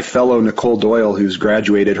plug for my fellow Nicole Doyle, who's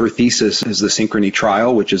graduated. Her thesis is the Synchrony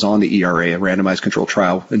trial, which is on the ERA, a randomized controlled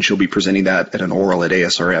trial, and she'll be presenting that at an oral at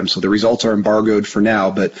ASRM. So the results are embargoed for now,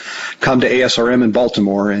 but come to ASRM in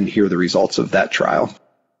Baltimore and hear the results of that trial.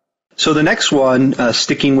 So the next one,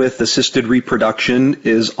 sticking with assisted reproduction,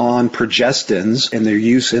 is on progestins and their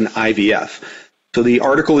use in IVF. So the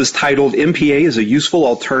article is titled, MPA is a useful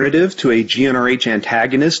alternative to a GnRH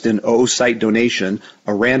antagonist in oocyte donation,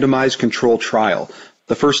 a randomized controlled trial.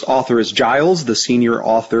 The first author is Giles. The senior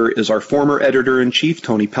author is our former editor-in-chief,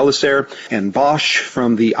 Tony Pellicer, and Bosch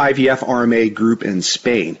from the IVF RMA group in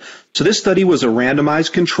Spain. So this study was a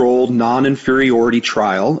randomized controlled non-inferiority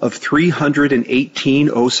trial of 318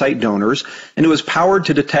 oocyte donors, and it was powered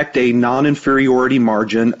to detect a non-inferiority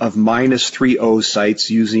margin of -3 oocytes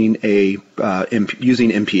using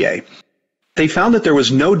MPA. They found that there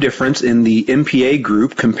was no difference in the MPA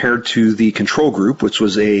group compared to the control group, which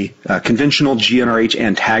was a conventional GnRH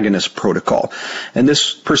antagonist protocol. And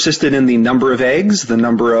this persisted in the number of eggs, the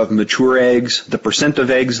number of mature eggs, the percent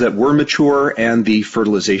of eggs that were mature, and the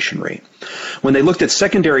fertilization rate. When they looked at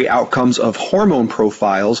secondary outcomes of hormone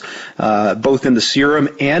profiles, both in the serum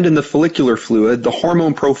and in the follicular fluid, the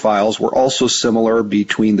hormone profiles were also similar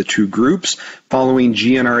between the two groups, following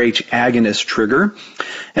GnRH agonist trigger.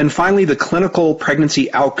 And finally, the clinical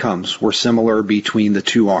pregnancy outcomes were similar between the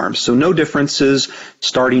two arms. So no differences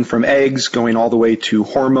starting from eggs, going all the way to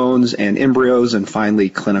hormones and embryos, and finally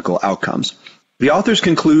clinical outcomes. The authors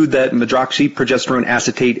conclude that medroxyprogesterone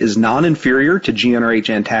acetate is non-inferior to GnRH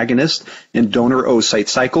antagonist in donor oocyte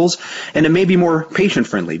cycles, and it may be more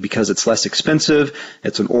patient-friendly because it's less expensive,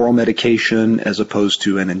 it's an oral medication as opposed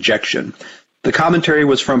to an injection. The commentary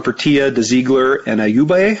was from Pertia, De Ziegler, and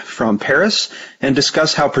Ayoubay from Paris, and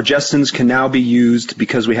discuss how progestins can now be used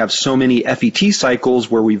because we have so many FET cycles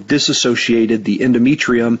where we've disassociated the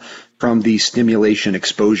endometrium from the stimulation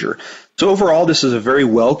exposure. So overall, this is a very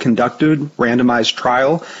well-conducted randomized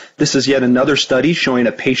trial. This is yet another study showing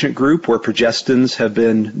a patient group where progestins have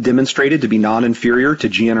been demonstrated to be non-inferior to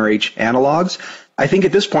GnRH analogs. I think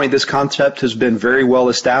at this point, this concept has been very well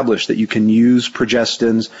established that you can use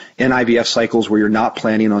progestins in IVF cycles where you're not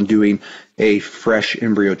planning on doing a fresh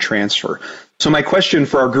embryo transfer. So my question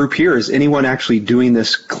for our group here is anyone actually doing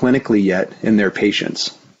this clinically yet in their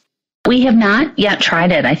patients? We have not yet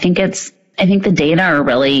tried it. I think the data are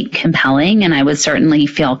really compelling, and I would certainly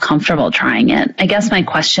feel comfortable trying it. I guess my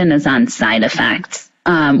question is on side effects.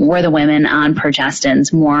 Were the women on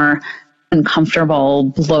progestins more uncomfortable,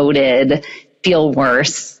 bloated, feel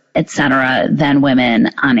worse, etc., than women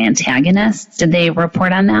on antagonists? Did they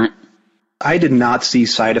report on that? I did not see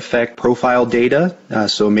side effect profile data,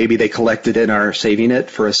 so maybe they collected it and are saving it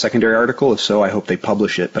for a secondary article. If so, I hope they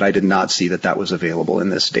publish it, but I did not see that was available in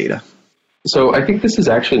this data. So I think this is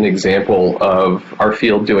actually an example of our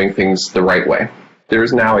field doing things the right way.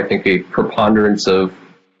 There's now, I think, a preponderance of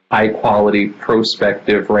high-quality,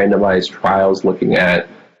 prospective, randomized trials looking at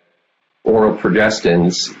oral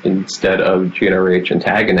progestins instead of GnRH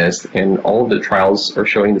antagonists, and all of the trials are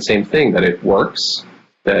showing the same thing, that it works,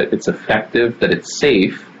 that it's effective, that it's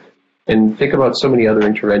safe. And think about so many other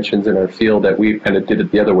interventions in our field that we kind of did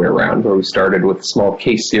it the other way around, where we started with small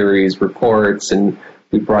case series reports and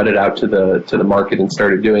we brought it out to the market and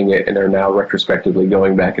started doing it, and are now retrospectively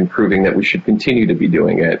going back and proving that we should continue to be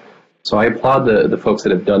doing it. So I applaud the folks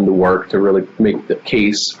that have done the work to really make the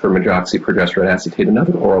case for medroxyprogesterone acetate and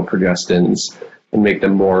other oral progestins and make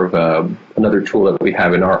them more of another tool that we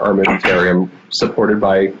have in our armamentarium, supported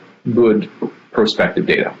by good prospective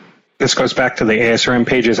data. This goes back to the ASRM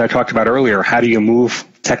pages I talked about earlier. How do you move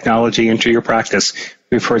technology into your practice?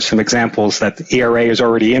 We've heard some examples that the ERA is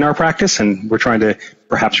already in our practice and we're trying to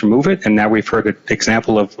perhaps remove it. And now we've heard an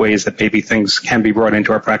example of ways that maybe things can be brought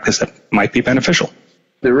into our practice that might be beneficial.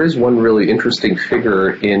 There is one really interesting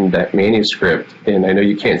figure in that manuscript, and I know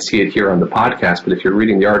you can't see it here on the podcast, but if you're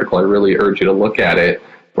reading the article, I really urge you to look at it,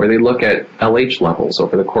 where they look at LH levels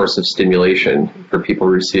over the course of stimulation for people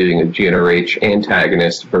receiving a GnRH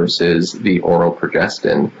antagonist versus the oral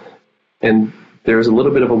progestin. And there's a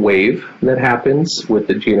little bit of a wave that happens with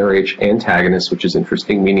the GnRH antagonist, which is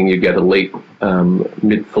interesting, meaning you get a late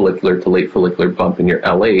mid-follicular to late follicular bump in your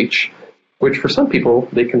LH, which for some people,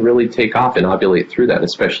 they can really take off and ovulate through that,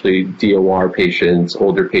 especially DOR patients,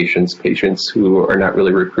 older patients, patients who are not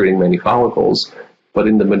really recruiting many follicles. But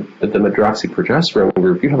in the medroxyprogesterone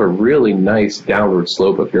group, you have a really nice downward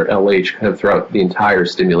slope of your LH kind of throughout the entire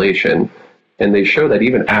stimulation. And they show that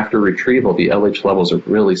even after retrieval, the LH levels are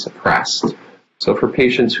really suppressed. So for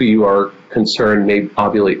patients who you are concerned may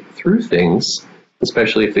ovulate through things,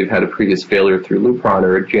 especially if they've had a previous failure through Lupron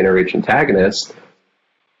or a GnRH antagonist,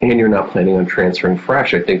 and you're not planning on transferring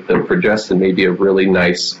fresh, I think the progestin may be a really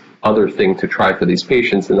nice other thing to try for these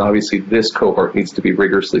patients. And obviously this cohort needs to be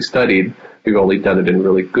rigorously studied. We've only done it in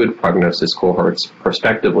really good prognosis cohorts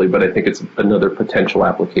prospectively, but I think it's another potential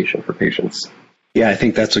application for patients. Yeah, I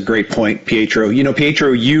think that's a great point, Pietro. You know,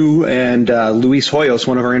 Pietro, you and Luis Hoyos,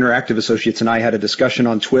 one of our interactive associates, and I had a discussion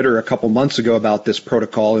on Twitter a couple months ago about this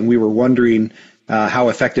protocol, and we were wondering how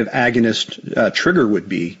effective agonist trigger would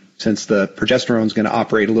be, since the progesterone is going to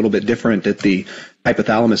operate a little bit different at the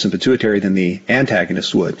hypothalamus and pituitary than the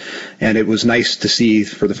antagonist would. And it was nice to see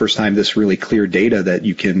for the first time this really clear data that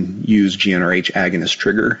you can use GnRH agonist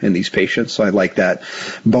trigger in these patients. So I like that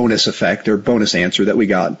bonus effect or bonus answer that we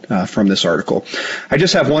got from this article. I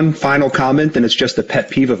just have one final comment, and it's just a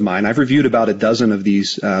pet peeve of mine. I've reviewed about a dozen of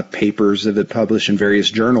these papers that have been published in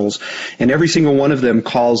various journals, and every single one of them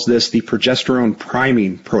calls this the progesterone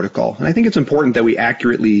priming protocol. And I think it's important that we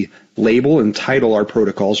accurately label and title our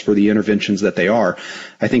protocols for the interventions that they are.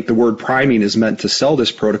 I think the word priming is meant to sell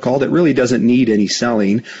this protocol that really doesn't need any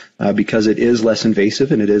selling because it is less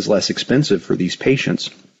invasive and it is less expensive for these patients.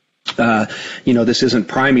 This isn't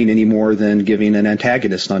priming any more than giving an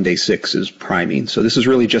antagonist on day 6 is priming. So this is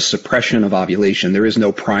really just suppression of ovulation. There is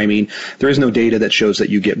no priming. There is no data that shows that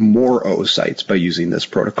you get more oocytes by using this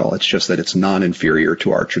protocol. It's just that it's non-inferior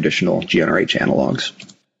to our traditional GnRH analogs.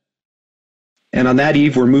 And on that,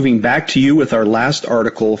 Eve, we're moving back to you with our last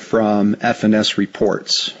article from FNS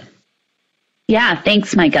Reports. Yeah,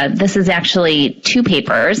 thanks, Micah. This is actually 2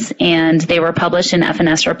 papers, and they were published in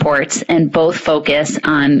FNS Reports, and both focus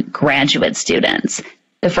on graduate students.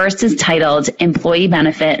 The first is titled Employee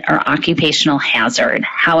Benefit or Occupational Hazard,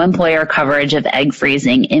 How Employer Coverage of Egg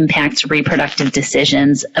Freezing Impacts Reproductive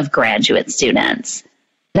Decisions of Graduate Students.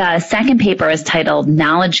 The second paper is titled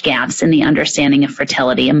Knowledge Gaps in the Understanding of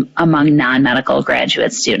Fertility Among Non-Medical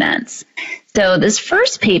Graduate Students. So this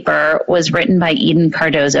first paper was written by Eden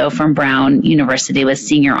Cardozo from Brown University with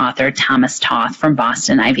senior author Thomas Toth from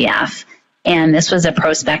Boston IVF. And this was a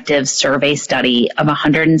prospective survey study of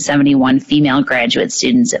 171 female graduate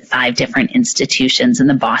students at 5 different institutions in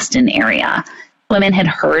the Boston area. Women had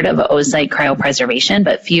heard of oocyte cryopreservation,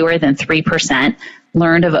 but fewer than 3%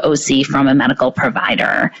 learned of OC from a medical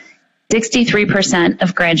provider. 63%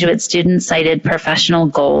 of graduate students cited professional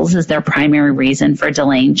goals as their primary reason for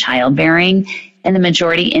delaying childbearing, and the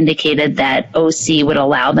majority indicated that OC would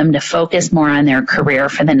allow them to focus more on their career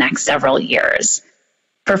for the next several years.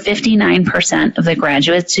 For 59% of the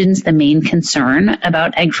graduate students, the main concern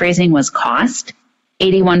about egg freezing was cost.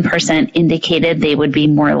 81% indicated they would be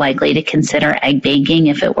more likely to consider egg banking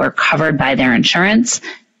if it were covered by their insurance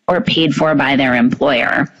or paid for by their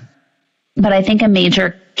employer. But I think a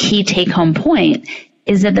major key take-home point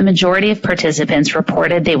is that the majority of participants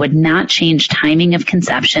reported they would not change timing of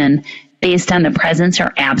conception based on the presence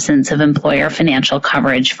or absence of employer financial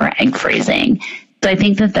coverage for egg freezing. So I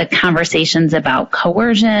think that the conversations about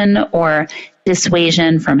coercion or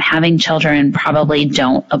dissuasion from having children probably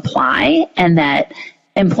don't apply, and that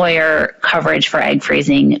employer coverage for egg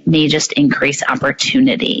freezing may just increase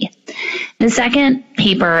opportunity. The second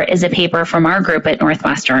paper is a paper from our group at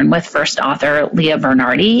Northwestern with first author Leah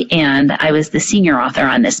Bernardi, and I was the senior author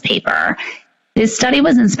on this paper. This study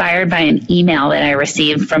was inspired by an email that I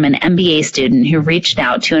received from an MBA student who reached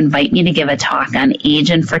out to invite me to give a talk on age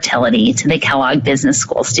and fertility to the Kellogg Business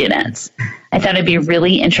School students. I thought it'd be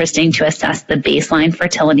really interesting to assess the baseline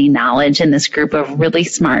fertility knowledge in this group of really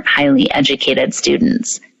smart, highly educated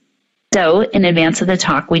students. So, in advance of the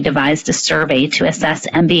talk, we devised a survey to assess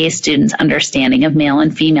MBA students' understanding of male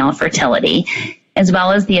and female fertility, as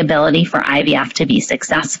well as the ability for IVF to be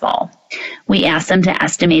successful. We asked them to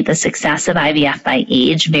estimate the success of IVF by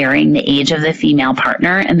age, varying the age of the female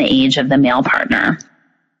partner and the age of the male partner.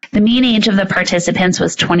 The mean age of the participants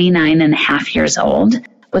was 29 and a half years old,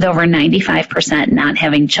 with over 95% not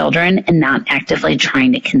having children and not actively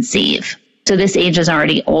trying to conceive. So this age is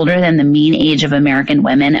already older than the mean age of American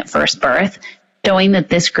women at first birth, showing that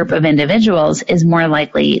this group of individuals is more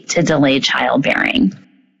likely to delay childbearing.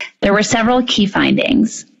 There were several key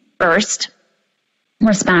findings. First,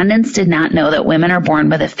 respondents did not know that women are born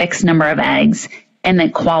with a fixed number of eggs and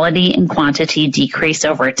that quality and quantity decrease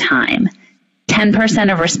over time.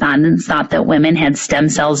 10% of respondents thought that women had stem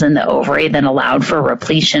cells in the ovary that allowed for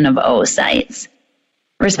repletion of oocytes.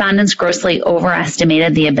 Respondents grossly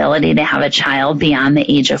overestimated the ability to have a child beyond the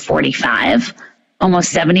age of 45.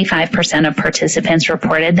 Almost 75% of participants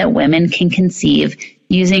reported that women can conceive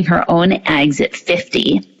using her own eggs at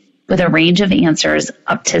 50, with a range of answers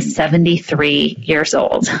up to 73 years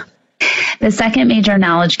old. The second major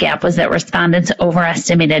knowledge gap was that respondents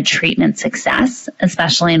overestimated treatment success,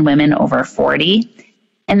 especially in women over 40.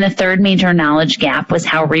 And the third major knowledge gap was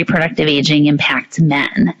how reproductive aging impacts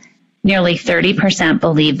men. Nearly 30%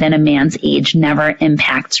 believe that a man's age never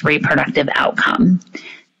impacts reproductive outcome.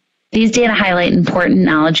 These data highlight important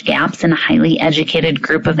knowledge gaps in a highly educated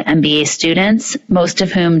group of MBA students, most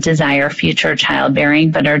of whom desire future childbearing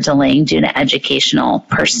but are delaying due to educational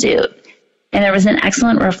pursuit. And there was an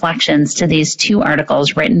excellent reflections to these two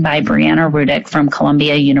articles written by Brianna Rudick from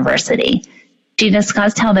Columbia University. She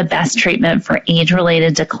discussed how the best treatment for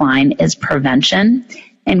age-related decline is prevention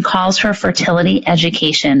and calls for fertility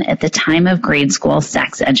education at the time of grade school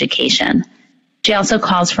sex education. She also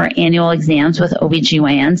calls for annual exams with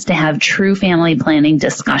OBGYNs to have true family planning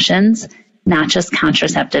discussions, not just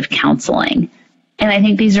contraceptive counseling. And I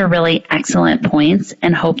think these are really excellent points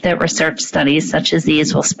and hope that research studies such as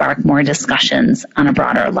these will spark more discussions on a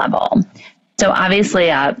broader level. So obviously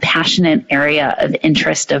a passionate area of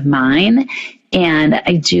interest of mine, and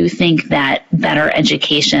I do think that better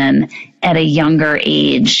education at a younger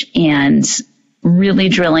age and really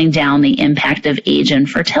drilling down the impact of age and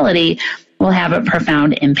fertility will have a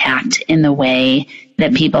profound impact in the way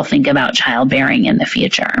that people think about childbearing in the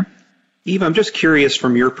future. Eve, I'm just curious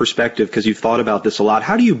from your perspective, because you've thought about this a lot,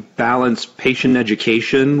 how do you balance patient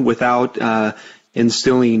education without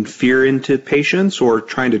instilling fear into patients or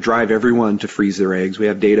trying to drive everyone to freeze their eggs? We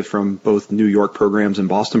have data from both New York programs and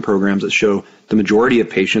Boston programs that show the majority of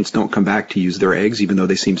patients don't come back to use their eggs, even though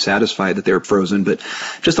they seem satisfied that they're frozen. But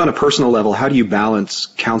just on a personal level, how do you balance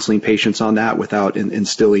counseling patients on that without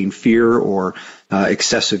instilling fear or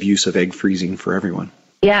excessive use of egg freezing for everyone?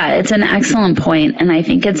 Yeah, it's an excellent point, and I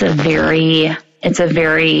think it's a very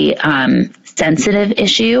sensitive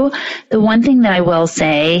issue. The one thing that I will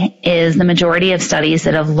say is the majority of studies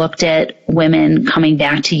that have looked at women coming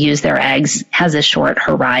back to use their eggs has a short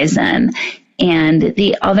horizon. And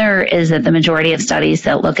the other is that the majority of studies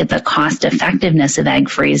that look at the cost effectiveness of egg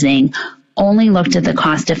freezing only looked at the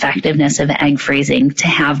cost effectiveness of egg freezing to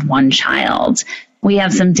have one child. We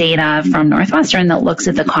have some data from Northwestern that looks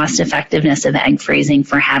at the cost effectiveness of egg freezing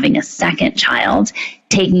for having a second child,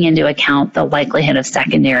 taking into account the likelihood of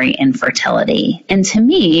secondary infertility. And to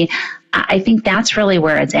me, I think that's really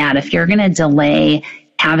where it's at. If you're going to delay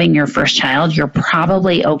having your first child, you're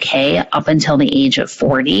probably okay up until the age of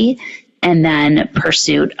 40. and then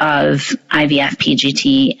pursuit of IVF,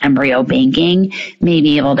 PGT, embryo banking may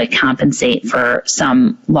be able to compensate for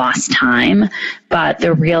some lost time. But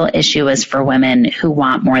the real issue is for women who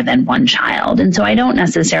want more than one child. And so I don't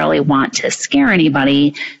necessarily want to scare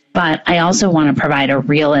anybody, but I also want to provide a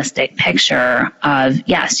realistic picture of,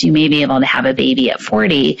 yes, you may be able to have a baby at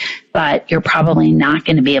 40, but you're probably not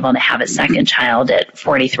going to be able to have a second child at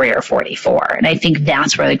 43 or 44. And I think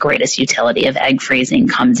that's where the greatest utility of egg freezing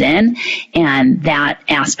comes in. And that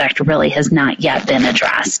aspect really has not yet been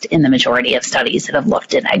addressed in the majority of studies that have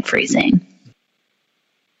looked at egg freezing.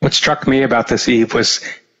 What struck me about this, Eve, was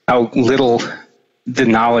how little the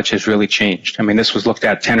knowledge has really changed. I mean, this was looked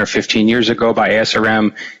at 10 or 15 years ago by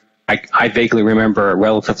ASRM. I vaguely remember a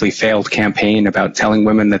relatively failed campaign about telling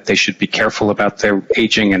women that they should be careful about their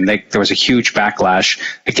aging, and there was a huge backlash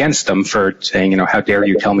against them for saying, how dare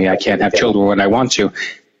you tell me I can't have children when I want to.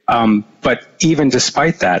 But even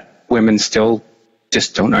despite that, women still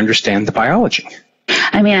just don't understand the biology.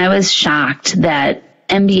 I mean, I was shocked that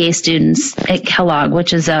MBA students at Kellogg,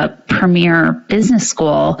 which is a premier business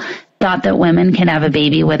school, thought that women can have a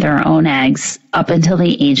baby with their own eggs up until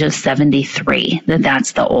the age of 73,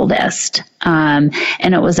 that's the oldest. And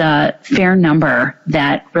it was a fair number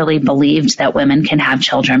that really believed that women can have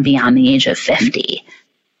children beyond the age of 50.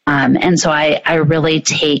 And so I really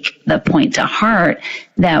take the point to heart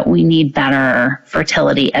that we need better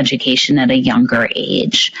fertility education at a younger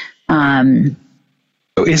age.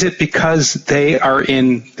 Is it because they are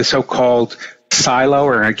in the so-called silo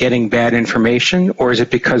or are getting bad information, or is it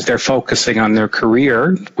because they're focusing on their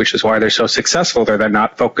career, which is why they're so successful, they're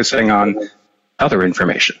not focusing on other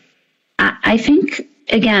information? I think,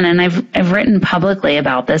 again, and I've written publicly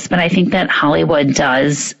about this, but I think that Hollywood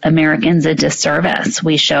does Americans a disservice.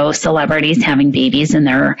 We show celebrities having babies in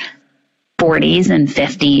their 40s and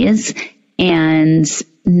 50s and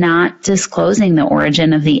not disclosing the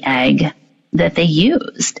origin of the egg that they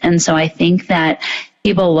used. And so I think that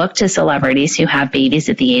people look to celebrities who have babies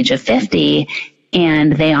at the age of 50,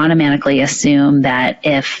 and they automatically assume that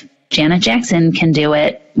if Janet Jackson can do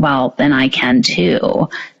it, well, then I can too.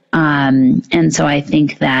 And so I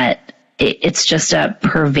think that it's just a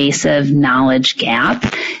pervasive knowledge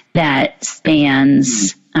gap that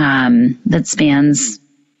spans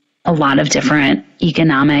a lot of different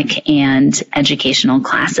economic and educational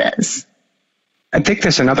classes. I think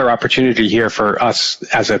there's another opportunity here for us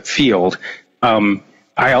as a field.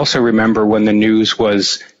 I also remember when the news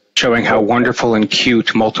was showing how wonderful and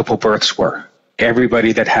cute multiple births were.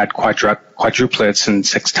 Everybody that had quadruplets and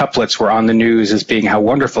sextuplets were on the news as being how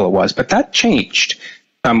wonderful it was. But that changed.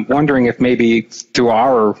 I'm wondering if maybe through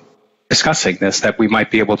our discussing this that we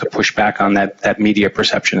might be able to push back on that media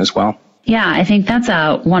perception as well. Yeah, I think that's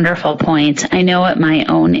a wonderful point. I know at my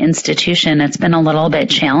own institution, it's been a little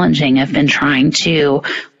bit challenging.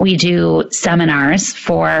 We do seminars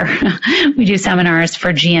for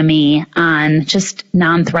GME on just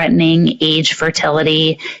non-threatening age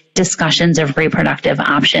fertility, discussions of reproductive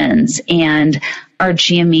options. And our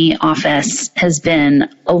GME office has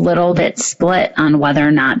been a little bit split on whether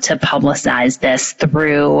or not to publicize this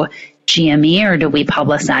through GME or do we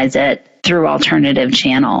publicize it through alternative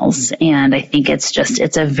channels. And I think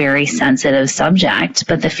it's a very sensitive subject,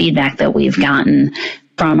 but the feedback that we've gotten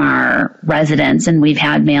from our residents, and we've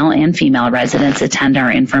had male and female residents attend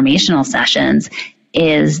our informational sessions,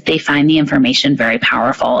 is they find the information very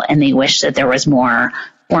powerful and they wish that there was more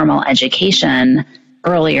formal education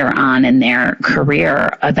earlier on in their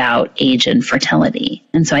career about age and fertility.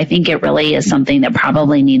 And so I think it really is something that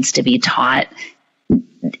probably needs to be taught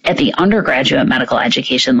at the undergraduate medical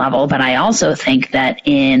education level. But I also think that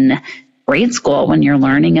in grade school, when you're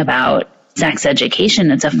learning about sex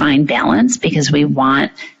education, it's a fine balance because we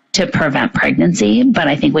want to prevent pregnancy. But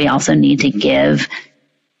I think we also need to give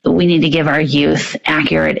our youth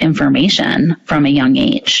accurate information from a young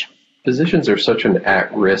age. Physicians are such an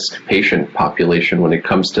at-risk patient population when it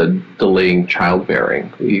comes to delaying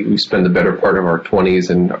childbearing. We spend the better part of our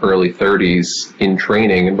 20s and early 30s in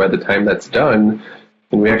training, and by the time that's done,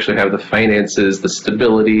 and we actually have the finances, the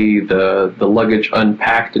stability, the luggage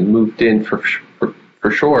unpacked and moved in for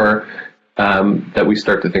sure, that we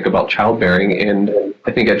start to think about childbearing. And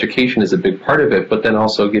I think education is a big part of it, but then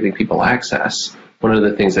also giving people access. One of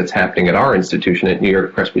the things that's happening at our institution at New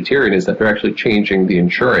York Presbyterian is that they're actually changing the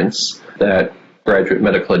insurance that graduate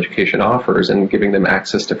medical education offers and giving them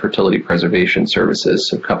access to fertility preservation services.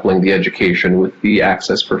 So coupling the education with the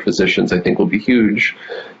access for physicians, I think, will be huge.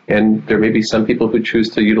 And there may be some people who choose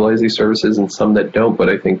to utilize these services and some that don't, but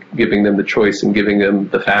I think giving them the choice and giving them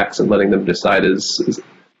the facts and letting them decide is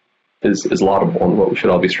laudable and what we should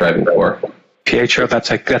all be striving for. Pietro,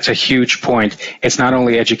 that's a huge point. It's not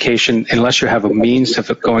only education, unless you have a means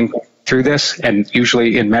of going through this, and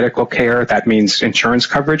usually in medical care, that means insurance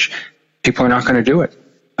coverage, people are not going to do it.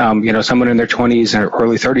 Someone in their 20s or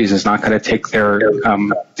early 30s is not going to take their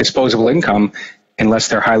disposable income unless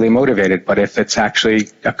they're highly motivated. But if it's actually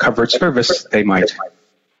a covered service, they might.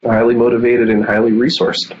 Highly motivated and highly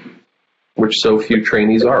resourced, which so few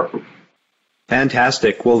trainees are.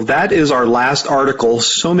 Fantastic. Well, that is our last article.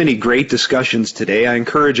 So many great discussions today. I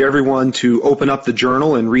encourage everyone to open up the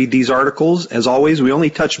journal and read these articles. As always, we only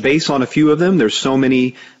touch base on a few of them. There's so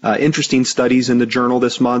many interesting studies in the journal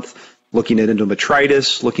this month, looking at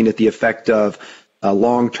endometritis, looking at the effect of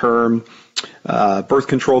long-term birth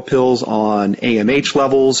control pills on AMH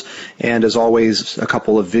levels, and as always, a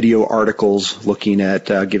couple of video articles looking at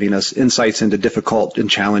giving us insights into difficult and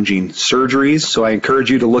challenging surgeries. So I encourage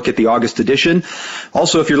you to look at the August edition.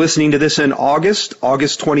 Also, if you're listening to this in August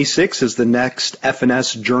 26th is the next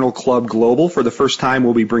FNS Journal Club Global. For the first time,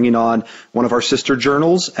 we'll be bringing on one of our sister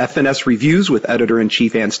journals, FNS Reviews, with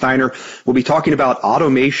Editor-in-Chief Ann Steiner. We'll be talking about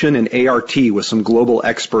automation and ART with some global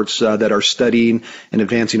experts that are studying and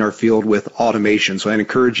advancing our field with automation. So I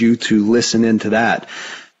encourage you to listen into that.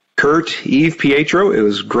 Kurt, Eve, Pietro, it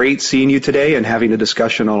was great seeing you today and having a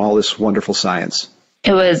discussion on all this wonderful science.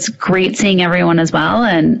 It was great seeing everyone as well.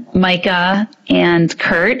 And Micah and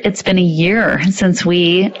Kurt, it's been a year since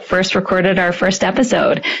we first recorded our first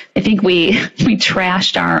episode. I think we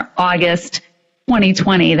trashed our August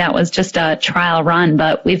 2020. That was just a trial run,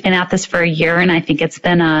 but we've been at this for a year, and I think it's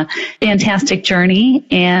been a fantastic journey,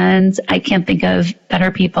 and I can't think of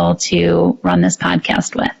better people to run this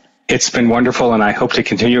podcast with. It's been wonderful, and I hope to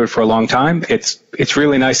continue it for a long time. It's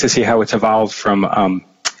really nice to see how it's evolved from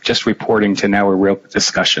just reporting to now a real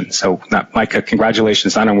discussion. So, Micah,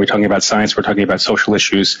 congratulations. Not only are we talking about science, we're talking about social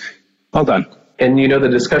issues. Well done. And the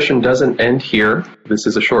discussion doesn't end here. This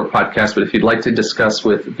is a short podcast, but if you'd like to discuss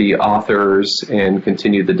with the authors and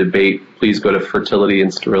continue the debate, please go to Fertility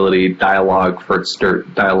and Sterility Dialogue,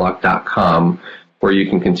 fertstdialogue.com, where you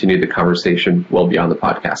can continue the conversation well beyond the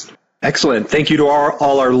podcast. Excellent. Thank you to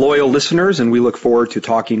all our loyal listeners, and we look forward to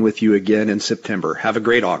talking with you again in September. Have a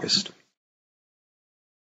great August.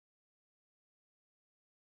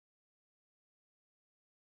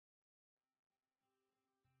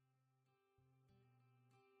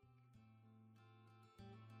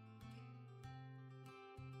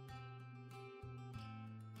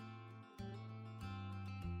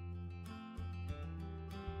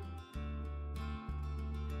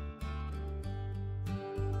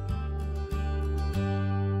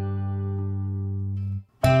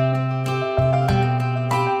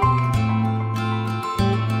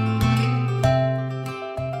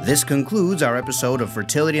 This concludes our episode of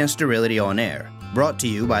Fertility and Sterility on Air, brought to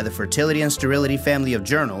you by the Fertility and Sterility family of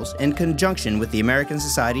journals in conjunction with the American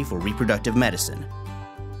Society for Reproductive Medicine.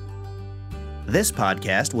 This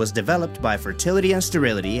podcast was developed by Fertility and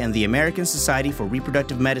Sterility and the American Society for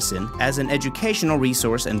Reproductive Medicine as an educational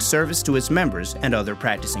resource and service to its members and other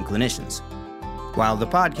practicing clinicians. While the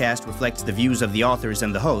podcast reflects the views of the authors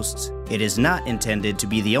and the hosts, it is not intended to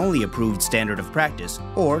be the only approved standard of practice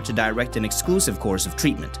or to direct an exclusive course of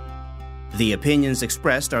treatment. The opinions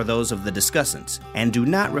expressed are those of the discussants and do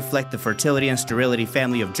not reflect the Fertility and Sterility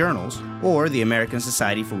family of journals or the American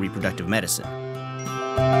Society for Reproductive Medicine.